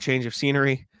prefer a change of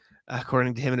scenery,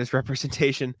 according to him and his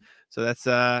representation. So that's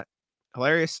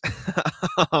hilarious.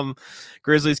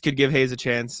 Grizzlies could give Hayes a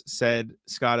chance, said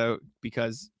Scotto,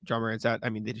 because John Morant's out. I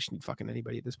mean, they just need fucking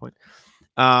anybody at this point.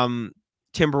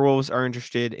 Timberwolves are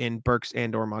interested in Burks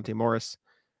and or Monte Morris,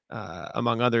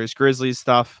 among others. Grizzlies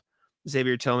stuff.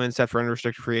 Xavier Tillman set for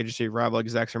unrestricted free agency. Rival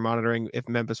execs are monitoring if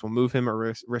Memphis will move him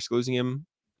or risk losing him.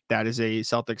 That is a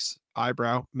Celtics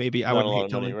eyebrow. Maybe I wouldn't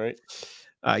hate Tillman. Money,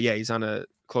 right? Yeah, he's on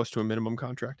close to a minimum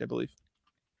contract, I believe.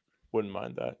 Wouldn't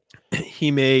mind that.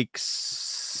 He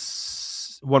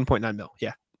makes 1.9 mil.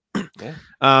 Yeah. Yeah.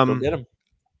 Go get him.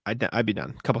 I'd be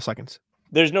done. A couple seconds.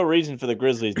 There's no reason for the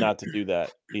Grizzlies not to do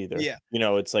that either. Yeah.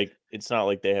 It's not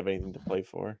like they have anything to play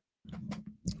for.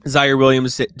 Zaire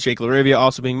Williams, Jake LaRivia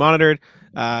also being monitored.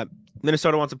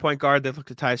 Minnesota wants a point guard. They've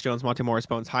looked at Tyus Jones, Monte Morris,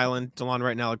 Bones Highland, DeLon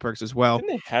Wright, and Alec Burks as well.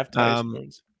 Didn't they have Tyus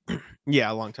Jones?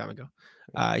 Yeah, a long time ago.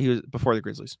 He was before the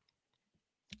Grizzlies.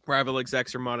 Rival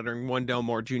execs are monitoring Wendell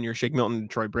Moore Jr., Shake Milton, and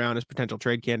Troy Brown as potential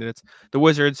trade candidates. The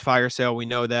Wizards, fire sale, we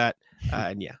know that.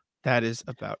 And yeah, that is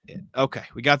about it. Okay,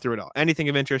 we got through it all. Anything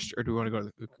of interest, or do we want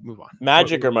to move on?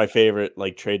 Magic are my favorite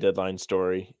trade deadline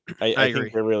story. I agree.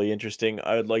 think they're really interesting.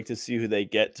 I would like to see who they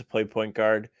get to play point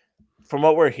guard. From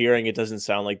what we're hearing, it doesn't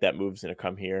sound like that move's going to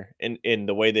come here. And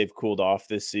the way they've cooled off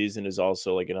this season is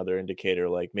also another indicator.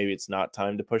 Maybe it's not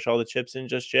time to push all the chips in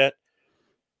just yet.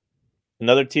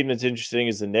 Another team that's interesting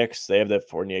is the Knicks. They have that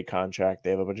Fournier contract.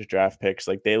 They have a bunch of draft picks.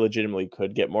 They legitimately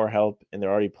could get more help, and they're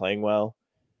already playing well.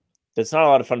 That's not a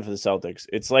lot of fun for the Celtics.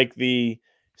 It's like the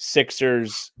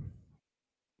Sixers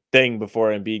thing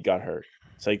before Embiid got hurt.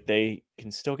 It's like they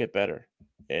can still get better.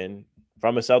 And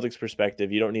from a Celtics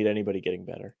perspective, you don't need anybody getting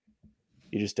better.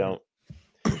 You just don't.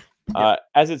 Yeah.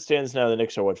 As it stands now, the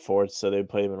Knicks are 4th, so they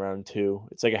play them in round 2.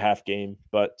 It's like a half game,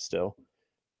 but still,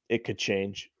 it could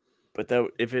change. But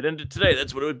if it ended today,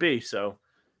 that's what it would be. So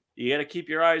you got to keep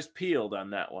your eyes peeled on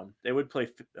that one. They would play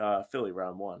Philly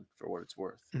round 1 for what it's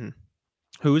worth. Mm-hmm.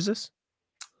 Who is this?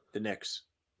 The Knicks.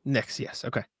 Knicks, yes.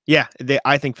 Okay. Yeah,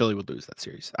 I think Philly would lose that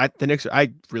series. I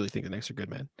really think the Knicks are good,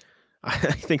 man. I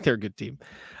think they're a good team.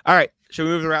 All right. Should we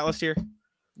move the rat list here?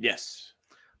 Yes.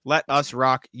 Let us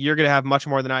rock. You're going to have much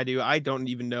more than I do. I don't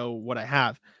even know what I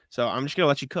have. So I'm just going to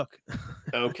let you cook.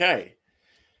 Okay.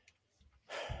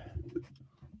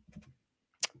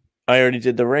 I already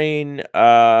did the rain.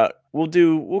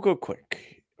 We'll go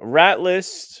quick. Rat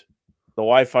list, the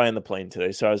Wi-Fi on the plane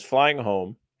today. So I was flying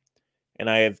home, and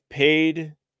I have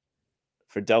paid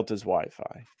for Delta's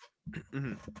Wi-Fi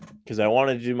because I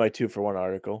wanted to do my 2-for-1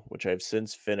 article, which I've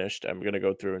since finished. I'm going to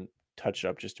go through and touch it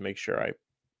up just to make sure I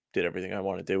did everything I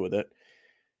want to do with it.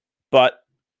 But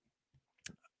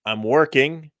I'm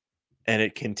working, and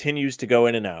it continues to go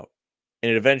in and out,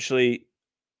 and it eventually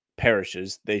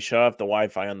perishes. They shut off the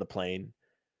Wi-Fi on the plane,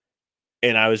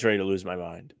 and I was ready to lose my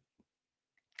mind.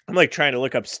 I'm trying to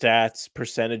look up stats,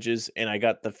 percentages, and I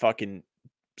got the fucking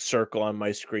circle on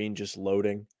my screen just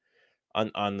loading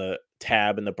on the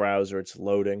tab in the browser. It's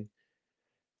loading.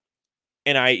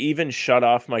 And I even shut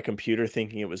off my computer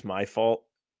thinking it was my fault,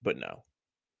 but no.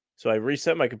 So I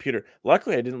reset my computer.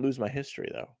 Luckily, I didn't lose my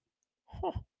history,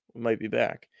 though. We might be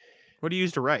back. What do you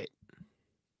use to write?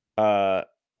 What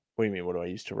What do you mean? What do I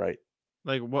used to write?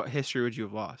 Like, what history would you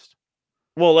have lost?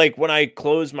 Well, like when I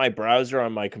close my browser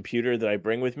on my computer that I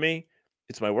bring with me,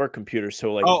 it's my work computer.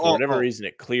 So like for whatever Oh. reason,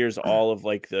 it clears all of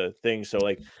like the things. So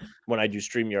like when I do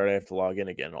StreamYard, I have to log in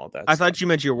again, all that I stuff. thought you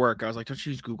meant your work. I was like, don't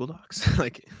you use Google Docs?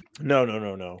 Like,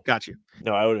 No. got you.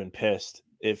 No, I would have been pissed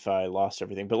if I lost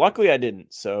everything. But luckily I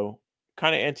didn't. So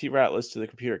kind of anti-rat list to the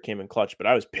computer came in clutch, but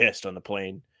I was pissed on the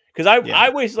plane. Because Yeah. I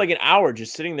wasted like an hour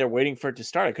just sitting there waiting for it to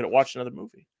start. I could have watched another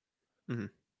movie.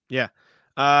 Yeah.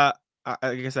 I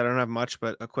guess I don't have much,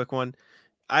 but a quick one.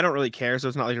 I don't really care, so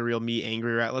it's not like a real me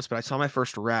angry rat list, but I saw my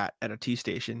first rat at a T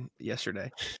station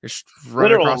yesterday. Just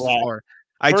running Literal across the rat. floor.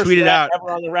 I First tweeted rat out.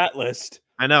 ever on the rat list.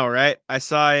 I know, right? I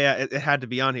saw it had to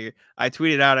be on here. I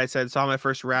tweeted out. I said, "Saw my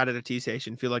first rat at a T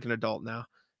station. Feel like an adult now."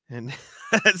 And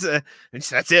that's it. I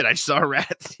just saw a rat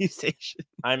at the T station.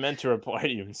 I meant to reply to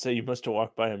you and say you must have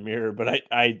walked by a mirror, but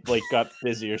I like got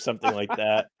busy or something like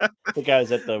that. I think I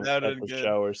was at the That'd have been good.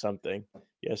 show or something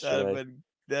yesterday.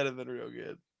 That'd have been real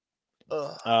good.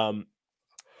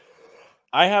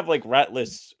 I have like rat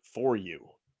lists for you.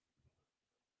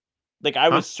 Like I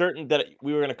was certain that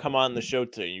we were gonna come on the show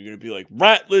today. You're gonna be like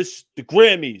rat list, the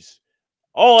Grammys.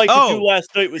 All I could do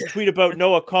last night was tweet about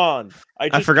Noah Khan. I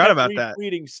just forgot kept about that.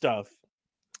 retweeting stuff.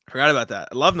 Forgot about that.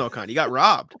 I love Noah Khan. You got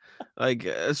robbed. Like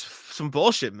it's some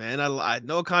bullshit, man.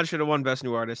 Noah Khan should have won Best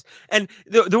New Artist. And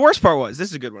the worst part was, this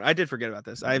is a good one. I did forget about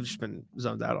this. I've just been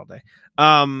zoned out all day.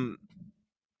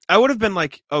 I would have been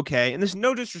like, okay, and there's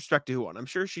no disrespect to who won. I'm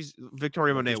sure she's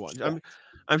Victoria Monet won.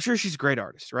 I'm sure she's a great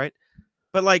artist, right?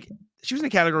 But like, she was in a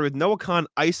category with Noah Khan,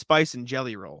 Ice Spice, and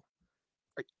Jelly Roll.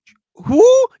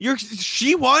 Who?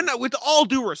 She won? With all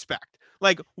due respect.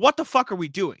 Like, what the fuck are we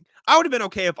doing? I would have been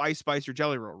okay if Ice Spice or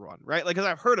Jelly Roll won, right? Like, because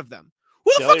I've heard of them.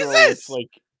 Who the Jelly fuck is Roll this? Like,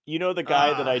 you know the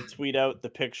guy that I tweet out the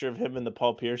picture of him in the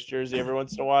Paul Pierce jersey every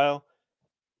once in a while?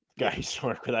 Guy I used to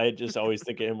work with. I just always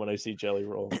think of him when I see Jelly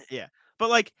Roll. Yeah. But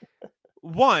like,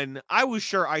 one, I was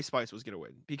sure Ice Spice was gonna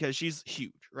win because she's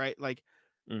huge, right? Like,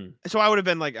 so I would have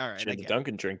been like, all right, She has a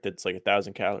Dunkin' drink that's like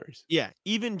 1,000 calories. Yeah,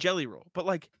 even Jelly Roll. But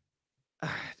like,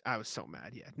 I was so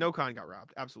mad. Yeah, No Khan got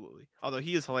robbed. Absolutely. Although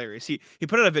he is hilarious. He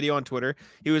put out a video on Twitter.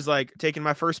 He was like taking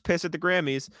my first piss at the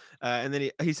Grammys, and then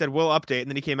he said we'll update, and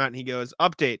then he came out and he goes,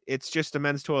 "Update. It's just a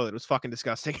men's toilet. It was fucking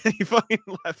disgusting." And he fucking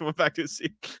left and went back to his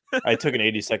seat. I took an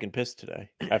 80-second piss today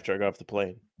after I got off the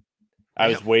plane. I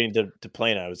was waiting to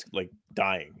plane. I was like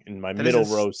dying in my middle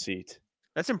row seat.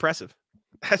 That's impressive.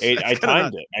 I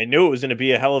timed it. I knew it was going to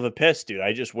be a hell of a piss, dude.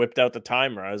 I just whipped out the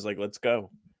timer. I was like, let's go.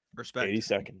 Respect. 80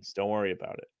 seconds. Don't worry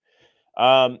about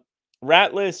it.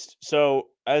 Rat list. So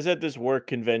I was at this work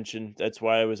convention. That's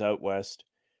why I was out west.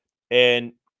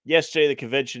 And yesterday the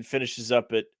convention finishes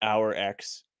up at hour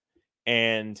X.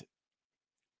 And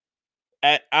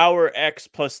at hour X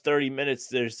plus 30 minutes,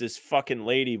 there's this fucking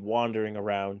lady wandering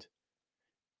around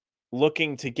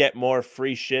looking to get more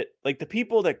free shit. Like the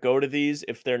people that go to these,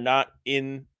 if they're not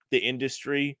in the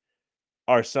industry,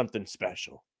 are something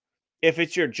special. If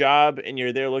it's your job and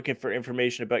you're there looking for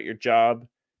information about your job,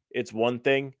 it's one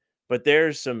thing, but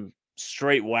there's some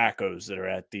straight wackos that are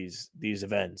at these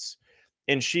events.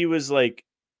 And she was like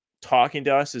talking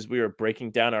to us as we were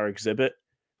breaking down our exhibit.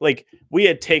 Like we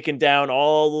had taken down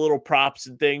all the little props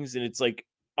and things, and it's like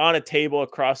on a table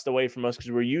across the way from us because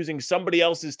we're using somebody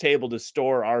else's table to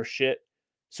store our shit.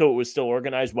 So it was still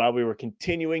organized while we were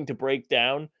continuing to break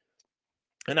down.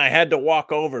 And I had to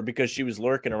walk over because she was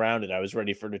lurking around it. I was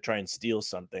ready for her to try and steal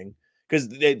something because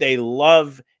they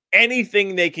love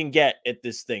anything they can get at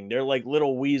this thing. They're like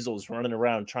little weasels running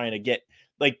around trying to get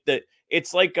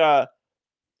it's like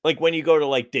when you go to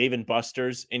like Dave and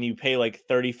Buster's and you pay like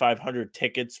 3,500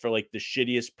 tickets for like the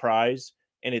shittiest prize.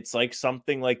 And it's like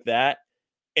something like that.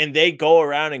 And they go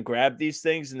around and grab these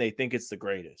things and they think it's the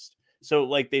greatest. So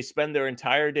like they spend their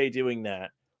entire day doing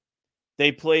that.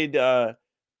 They played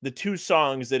the two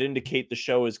songs that indicate the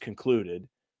show is concluded.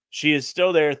 She is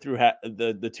still there through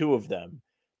the two of them.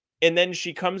 And then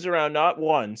she comes around not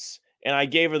once, and I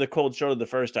gave her the cold shoulder the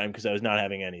first time because I was not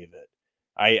having any of it.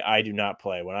 I do not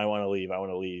play. When I want to leave, I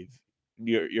want to leave.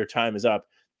 Your time is up.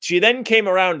 She then came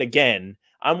around again.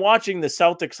 I'm watching the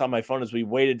Celtics on my phone as we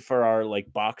waited for our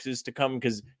like boxes to come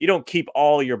because you don't keep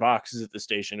all your boxes at the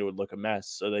station. It would look a mess.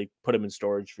 So they put them in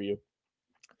storage for you.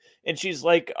 And she's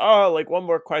like, oh, like one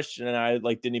more question. And I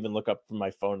like didn't even look up from my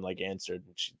phone, like answered,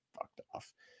 and she fucked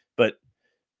off. But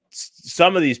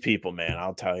some of these people, man,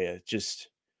 I'll tell you, just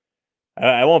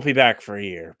I won't be back for a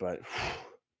year, but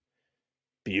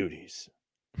beauties.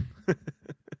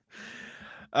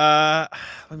 Let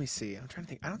me see. I'm trying to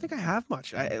think. I don't think I have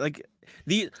much. I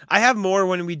have more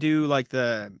when we do like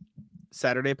the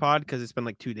Saturday pod because it's been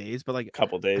like 2 days, but like A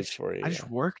couple I days just, for you. I just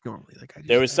work normally. Like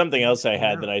There was something else I don't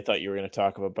had know. that I thought you were going to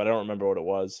talk about, but I don't remember what it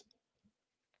was.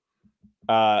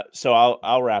 So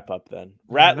I'll wrap up then.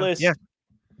 Fair enough. Ratless Yeah.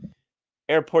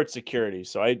 airport security.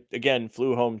 So I again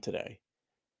flew home today.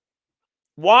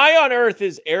 Why on earth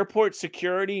is airport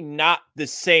security not the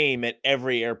same at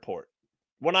every airport?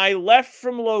 When I left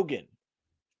from Logan,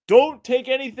 don't take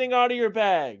anything out of your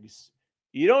bags.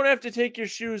 You don't have to take your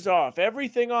shoes off.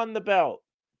 Everything on the belt.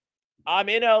 I'm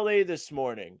in LA this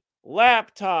morning.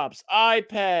 Laptops,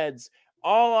 iPads,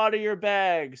 all out of your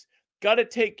bags. Got to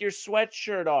take your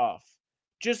sweatshirt off.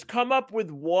 Just come up with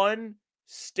one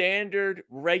standard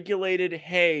regulated,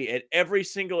 hey, at every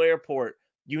single airport,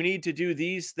 you need to do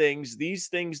these things. These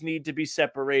things need to be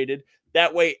separated.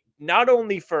 That way, not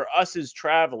only for us as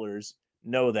travelers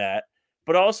know that,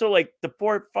 but also like the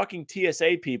poor fucking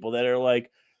TSA people that are like,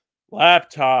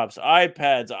 laptops,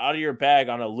 iPads out of your bag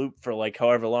on a loop for like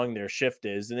however long their shift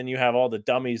is. And then you have all the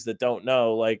dummies that don't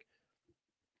know. Like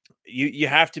you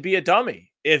have to be a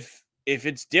dummy. If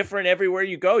it's different everywhere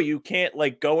you go, you can't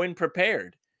like go in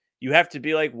prepared. You have to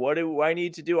be like, what do I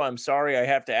need to do? I'm sorry I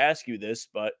have to ask you this,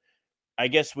 but I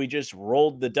guess we just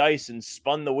rolled the dice and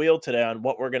spun the wheel today on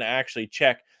what we're going to actually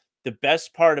check. The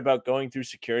best part about going through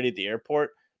security at the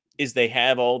airport is they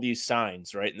have all these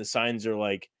signs, right? And the signs are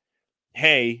like,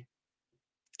 hey,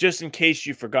 just in case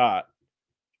you forgot,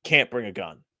 can't bring a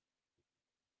gun.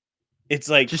 It's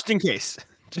like Just in case.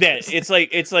 yeah, it's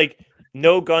like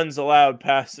no guns allowed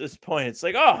past this point. It's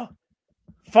like, oh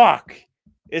fuck.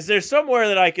 Is there somewhere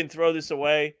that I can throw this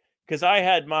away? Because I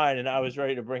had mine and I was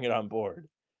ready to bring it on board.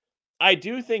 I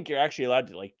do think you're actually allowed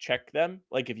to like check them.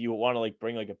 Like if you want to like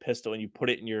bring like a pistol and you put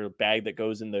it in your bag that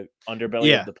goes in the underbelly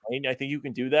Yeah. of the plane, I think you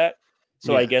can do that.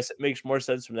 So Yeah. I guess it makes more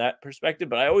sense from that perspective.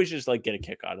 But I always just like get a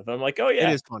kick out of it. I'm like, oh yeah,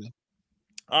 It is funny.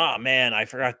 oh man, I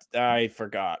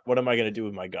forgot. What am I gonna do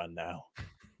with my gun now?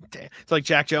 Damn. It's like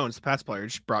Jack Jones, the Pats player,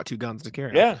 just brought 2 guns to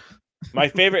carry. Yeah. My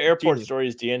favorite airport Genius. story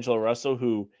is D'Angelo Russell,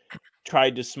 who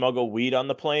tried to smuggle weed on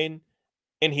the plane,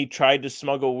 and he tried to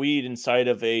smuggle weed inside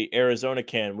of a Arizona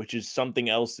can, which is something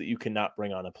else that you cannot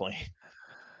bring on a plane.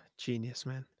 Genius,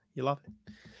 man. You love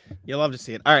it. You love to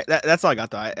see it. All right, that's all I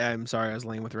got though. I'm sorry I was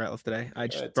laying with Ratless today. I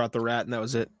just It's- brought the rat and that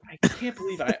was it. I can't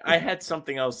believe I had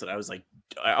something else that I was like,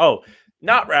 oh,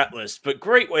 not Ratless, but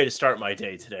great way to start my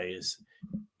day today is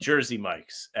Jersey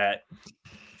Mike's at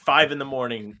 5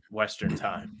 a.m. Western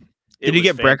time. Did you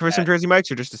get breakfast from Jersey Mike's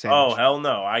or just a sandwich? Oh, hell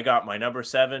no. I got my number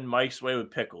 7 Mike's Way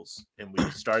with pickles, and we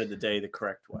started the day the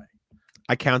correct way.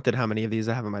 I counted how many of these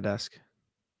I have on my desk.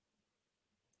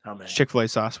 How many? Chick-fil-A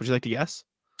sauce. Would you like to guess?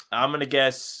 I'm going to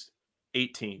guess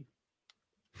 18.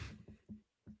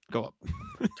 Go up.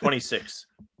 26.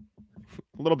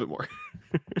 A little bit more.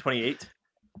 28.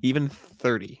 Even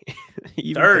 30.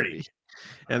 Even 30.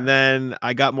 And then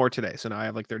I got more today, so now I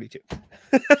have like 32.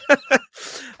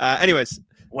 Anyways.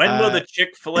 When will the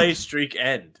Chick-fil-A streak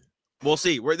end? We'll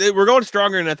see. We're going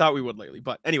stronger than I thought we would lately.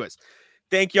 But anyways,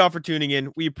 thank y'all for tuning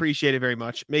in. We appreciate it very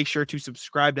much. Make sure to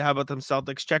subscribe to How About Them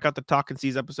Celtics. Check out the Talk and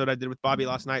Seas episode I did with Bobby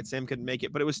last night. Sam couldn't make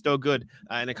it, but it was still good.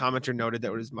 And a commenter noted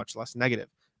that it was much less negative.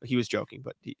 He was joking,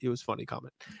 but it was a funny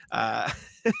comment.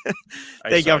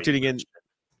 Thank y'all for tuning in.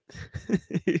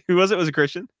 Who was it? Was it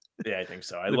Christian? Yeah, I think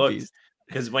so. I looked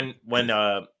because when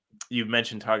you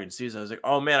mentioned Talk and Seas, I was like,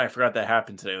 oh man, I forgot that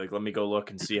happened today. Like, let me go look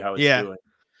and see how it's doing.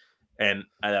 And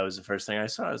that was the first thing I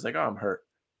saw. I was like, oh, I'm hurt.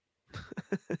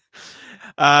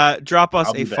 Drop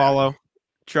us a follow.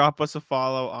 Drop us a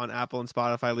follow on Apple and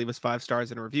Spotify. Leave us 5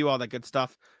 stars and a review, all that good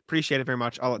stuff. Appreciate it very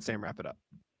much. I'll let Sam wrap it up.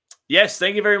 Yes,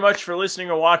 thank you very much for listening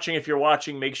or watching. If you're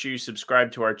watching, make sure you subscribe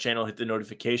to our channel. Hit the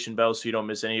notification bell so you don't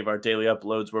miss any of our daily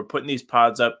uploads. We're putting these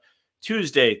pods up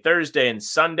Tuesday, Thursday, and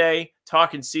Sunday.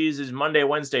 Talking Seas is Monday,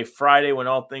 Wednesday, Friday when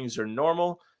all things are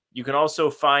normal. You can also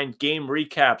find game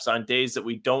recaps on days that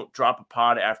we don't drop a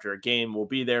pod after a game. We'll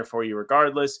be there for you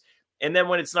regardless. And then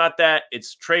when it's not that,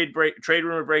 it's trade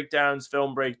rumor breakdowns,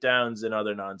 film breakdowns, and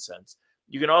other nonsense.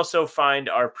 You can also find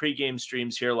our pregame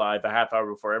streams here live a half hour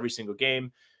before every single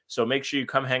game. So make sure you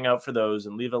come hang out for those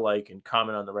and leave a like and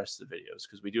comment on the rest of the videos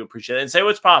because we do appreciate it. And say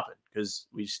what's popping because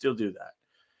we still do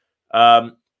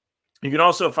that. You can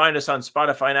also find us on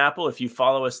Spotify and Apple. If you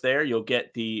follow us there, you'll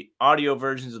get the audio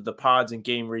versions of the pods and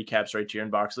game recaps right to your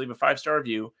inbox. Leave a 5-star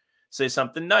review. Say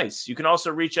something nice. You can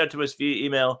also reach out to us via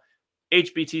email.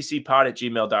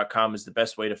 hbtcpod@gmail.com is the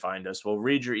best way to find us. We'll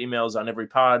read your emails on every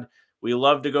pod. We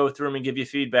love to go through them and give you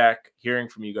feedback. Hearing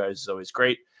from you guys is always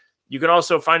great. You can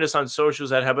also find us on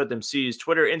socials at How About Them Seas,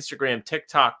 Twitter, Instagram,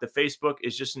 TikTok. The Facebook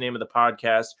is just the name of the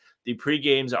podcast. The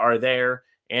pre-games are there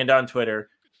and on Twitter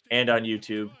and on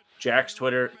YouTube. Jack's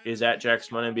Twitter is at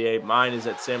JackSmunNBA. Mine is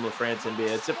at Sam LaFrance NBA.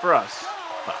 That's it for us.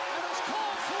 Bye.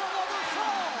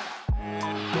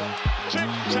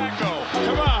 Tic-tac-toe.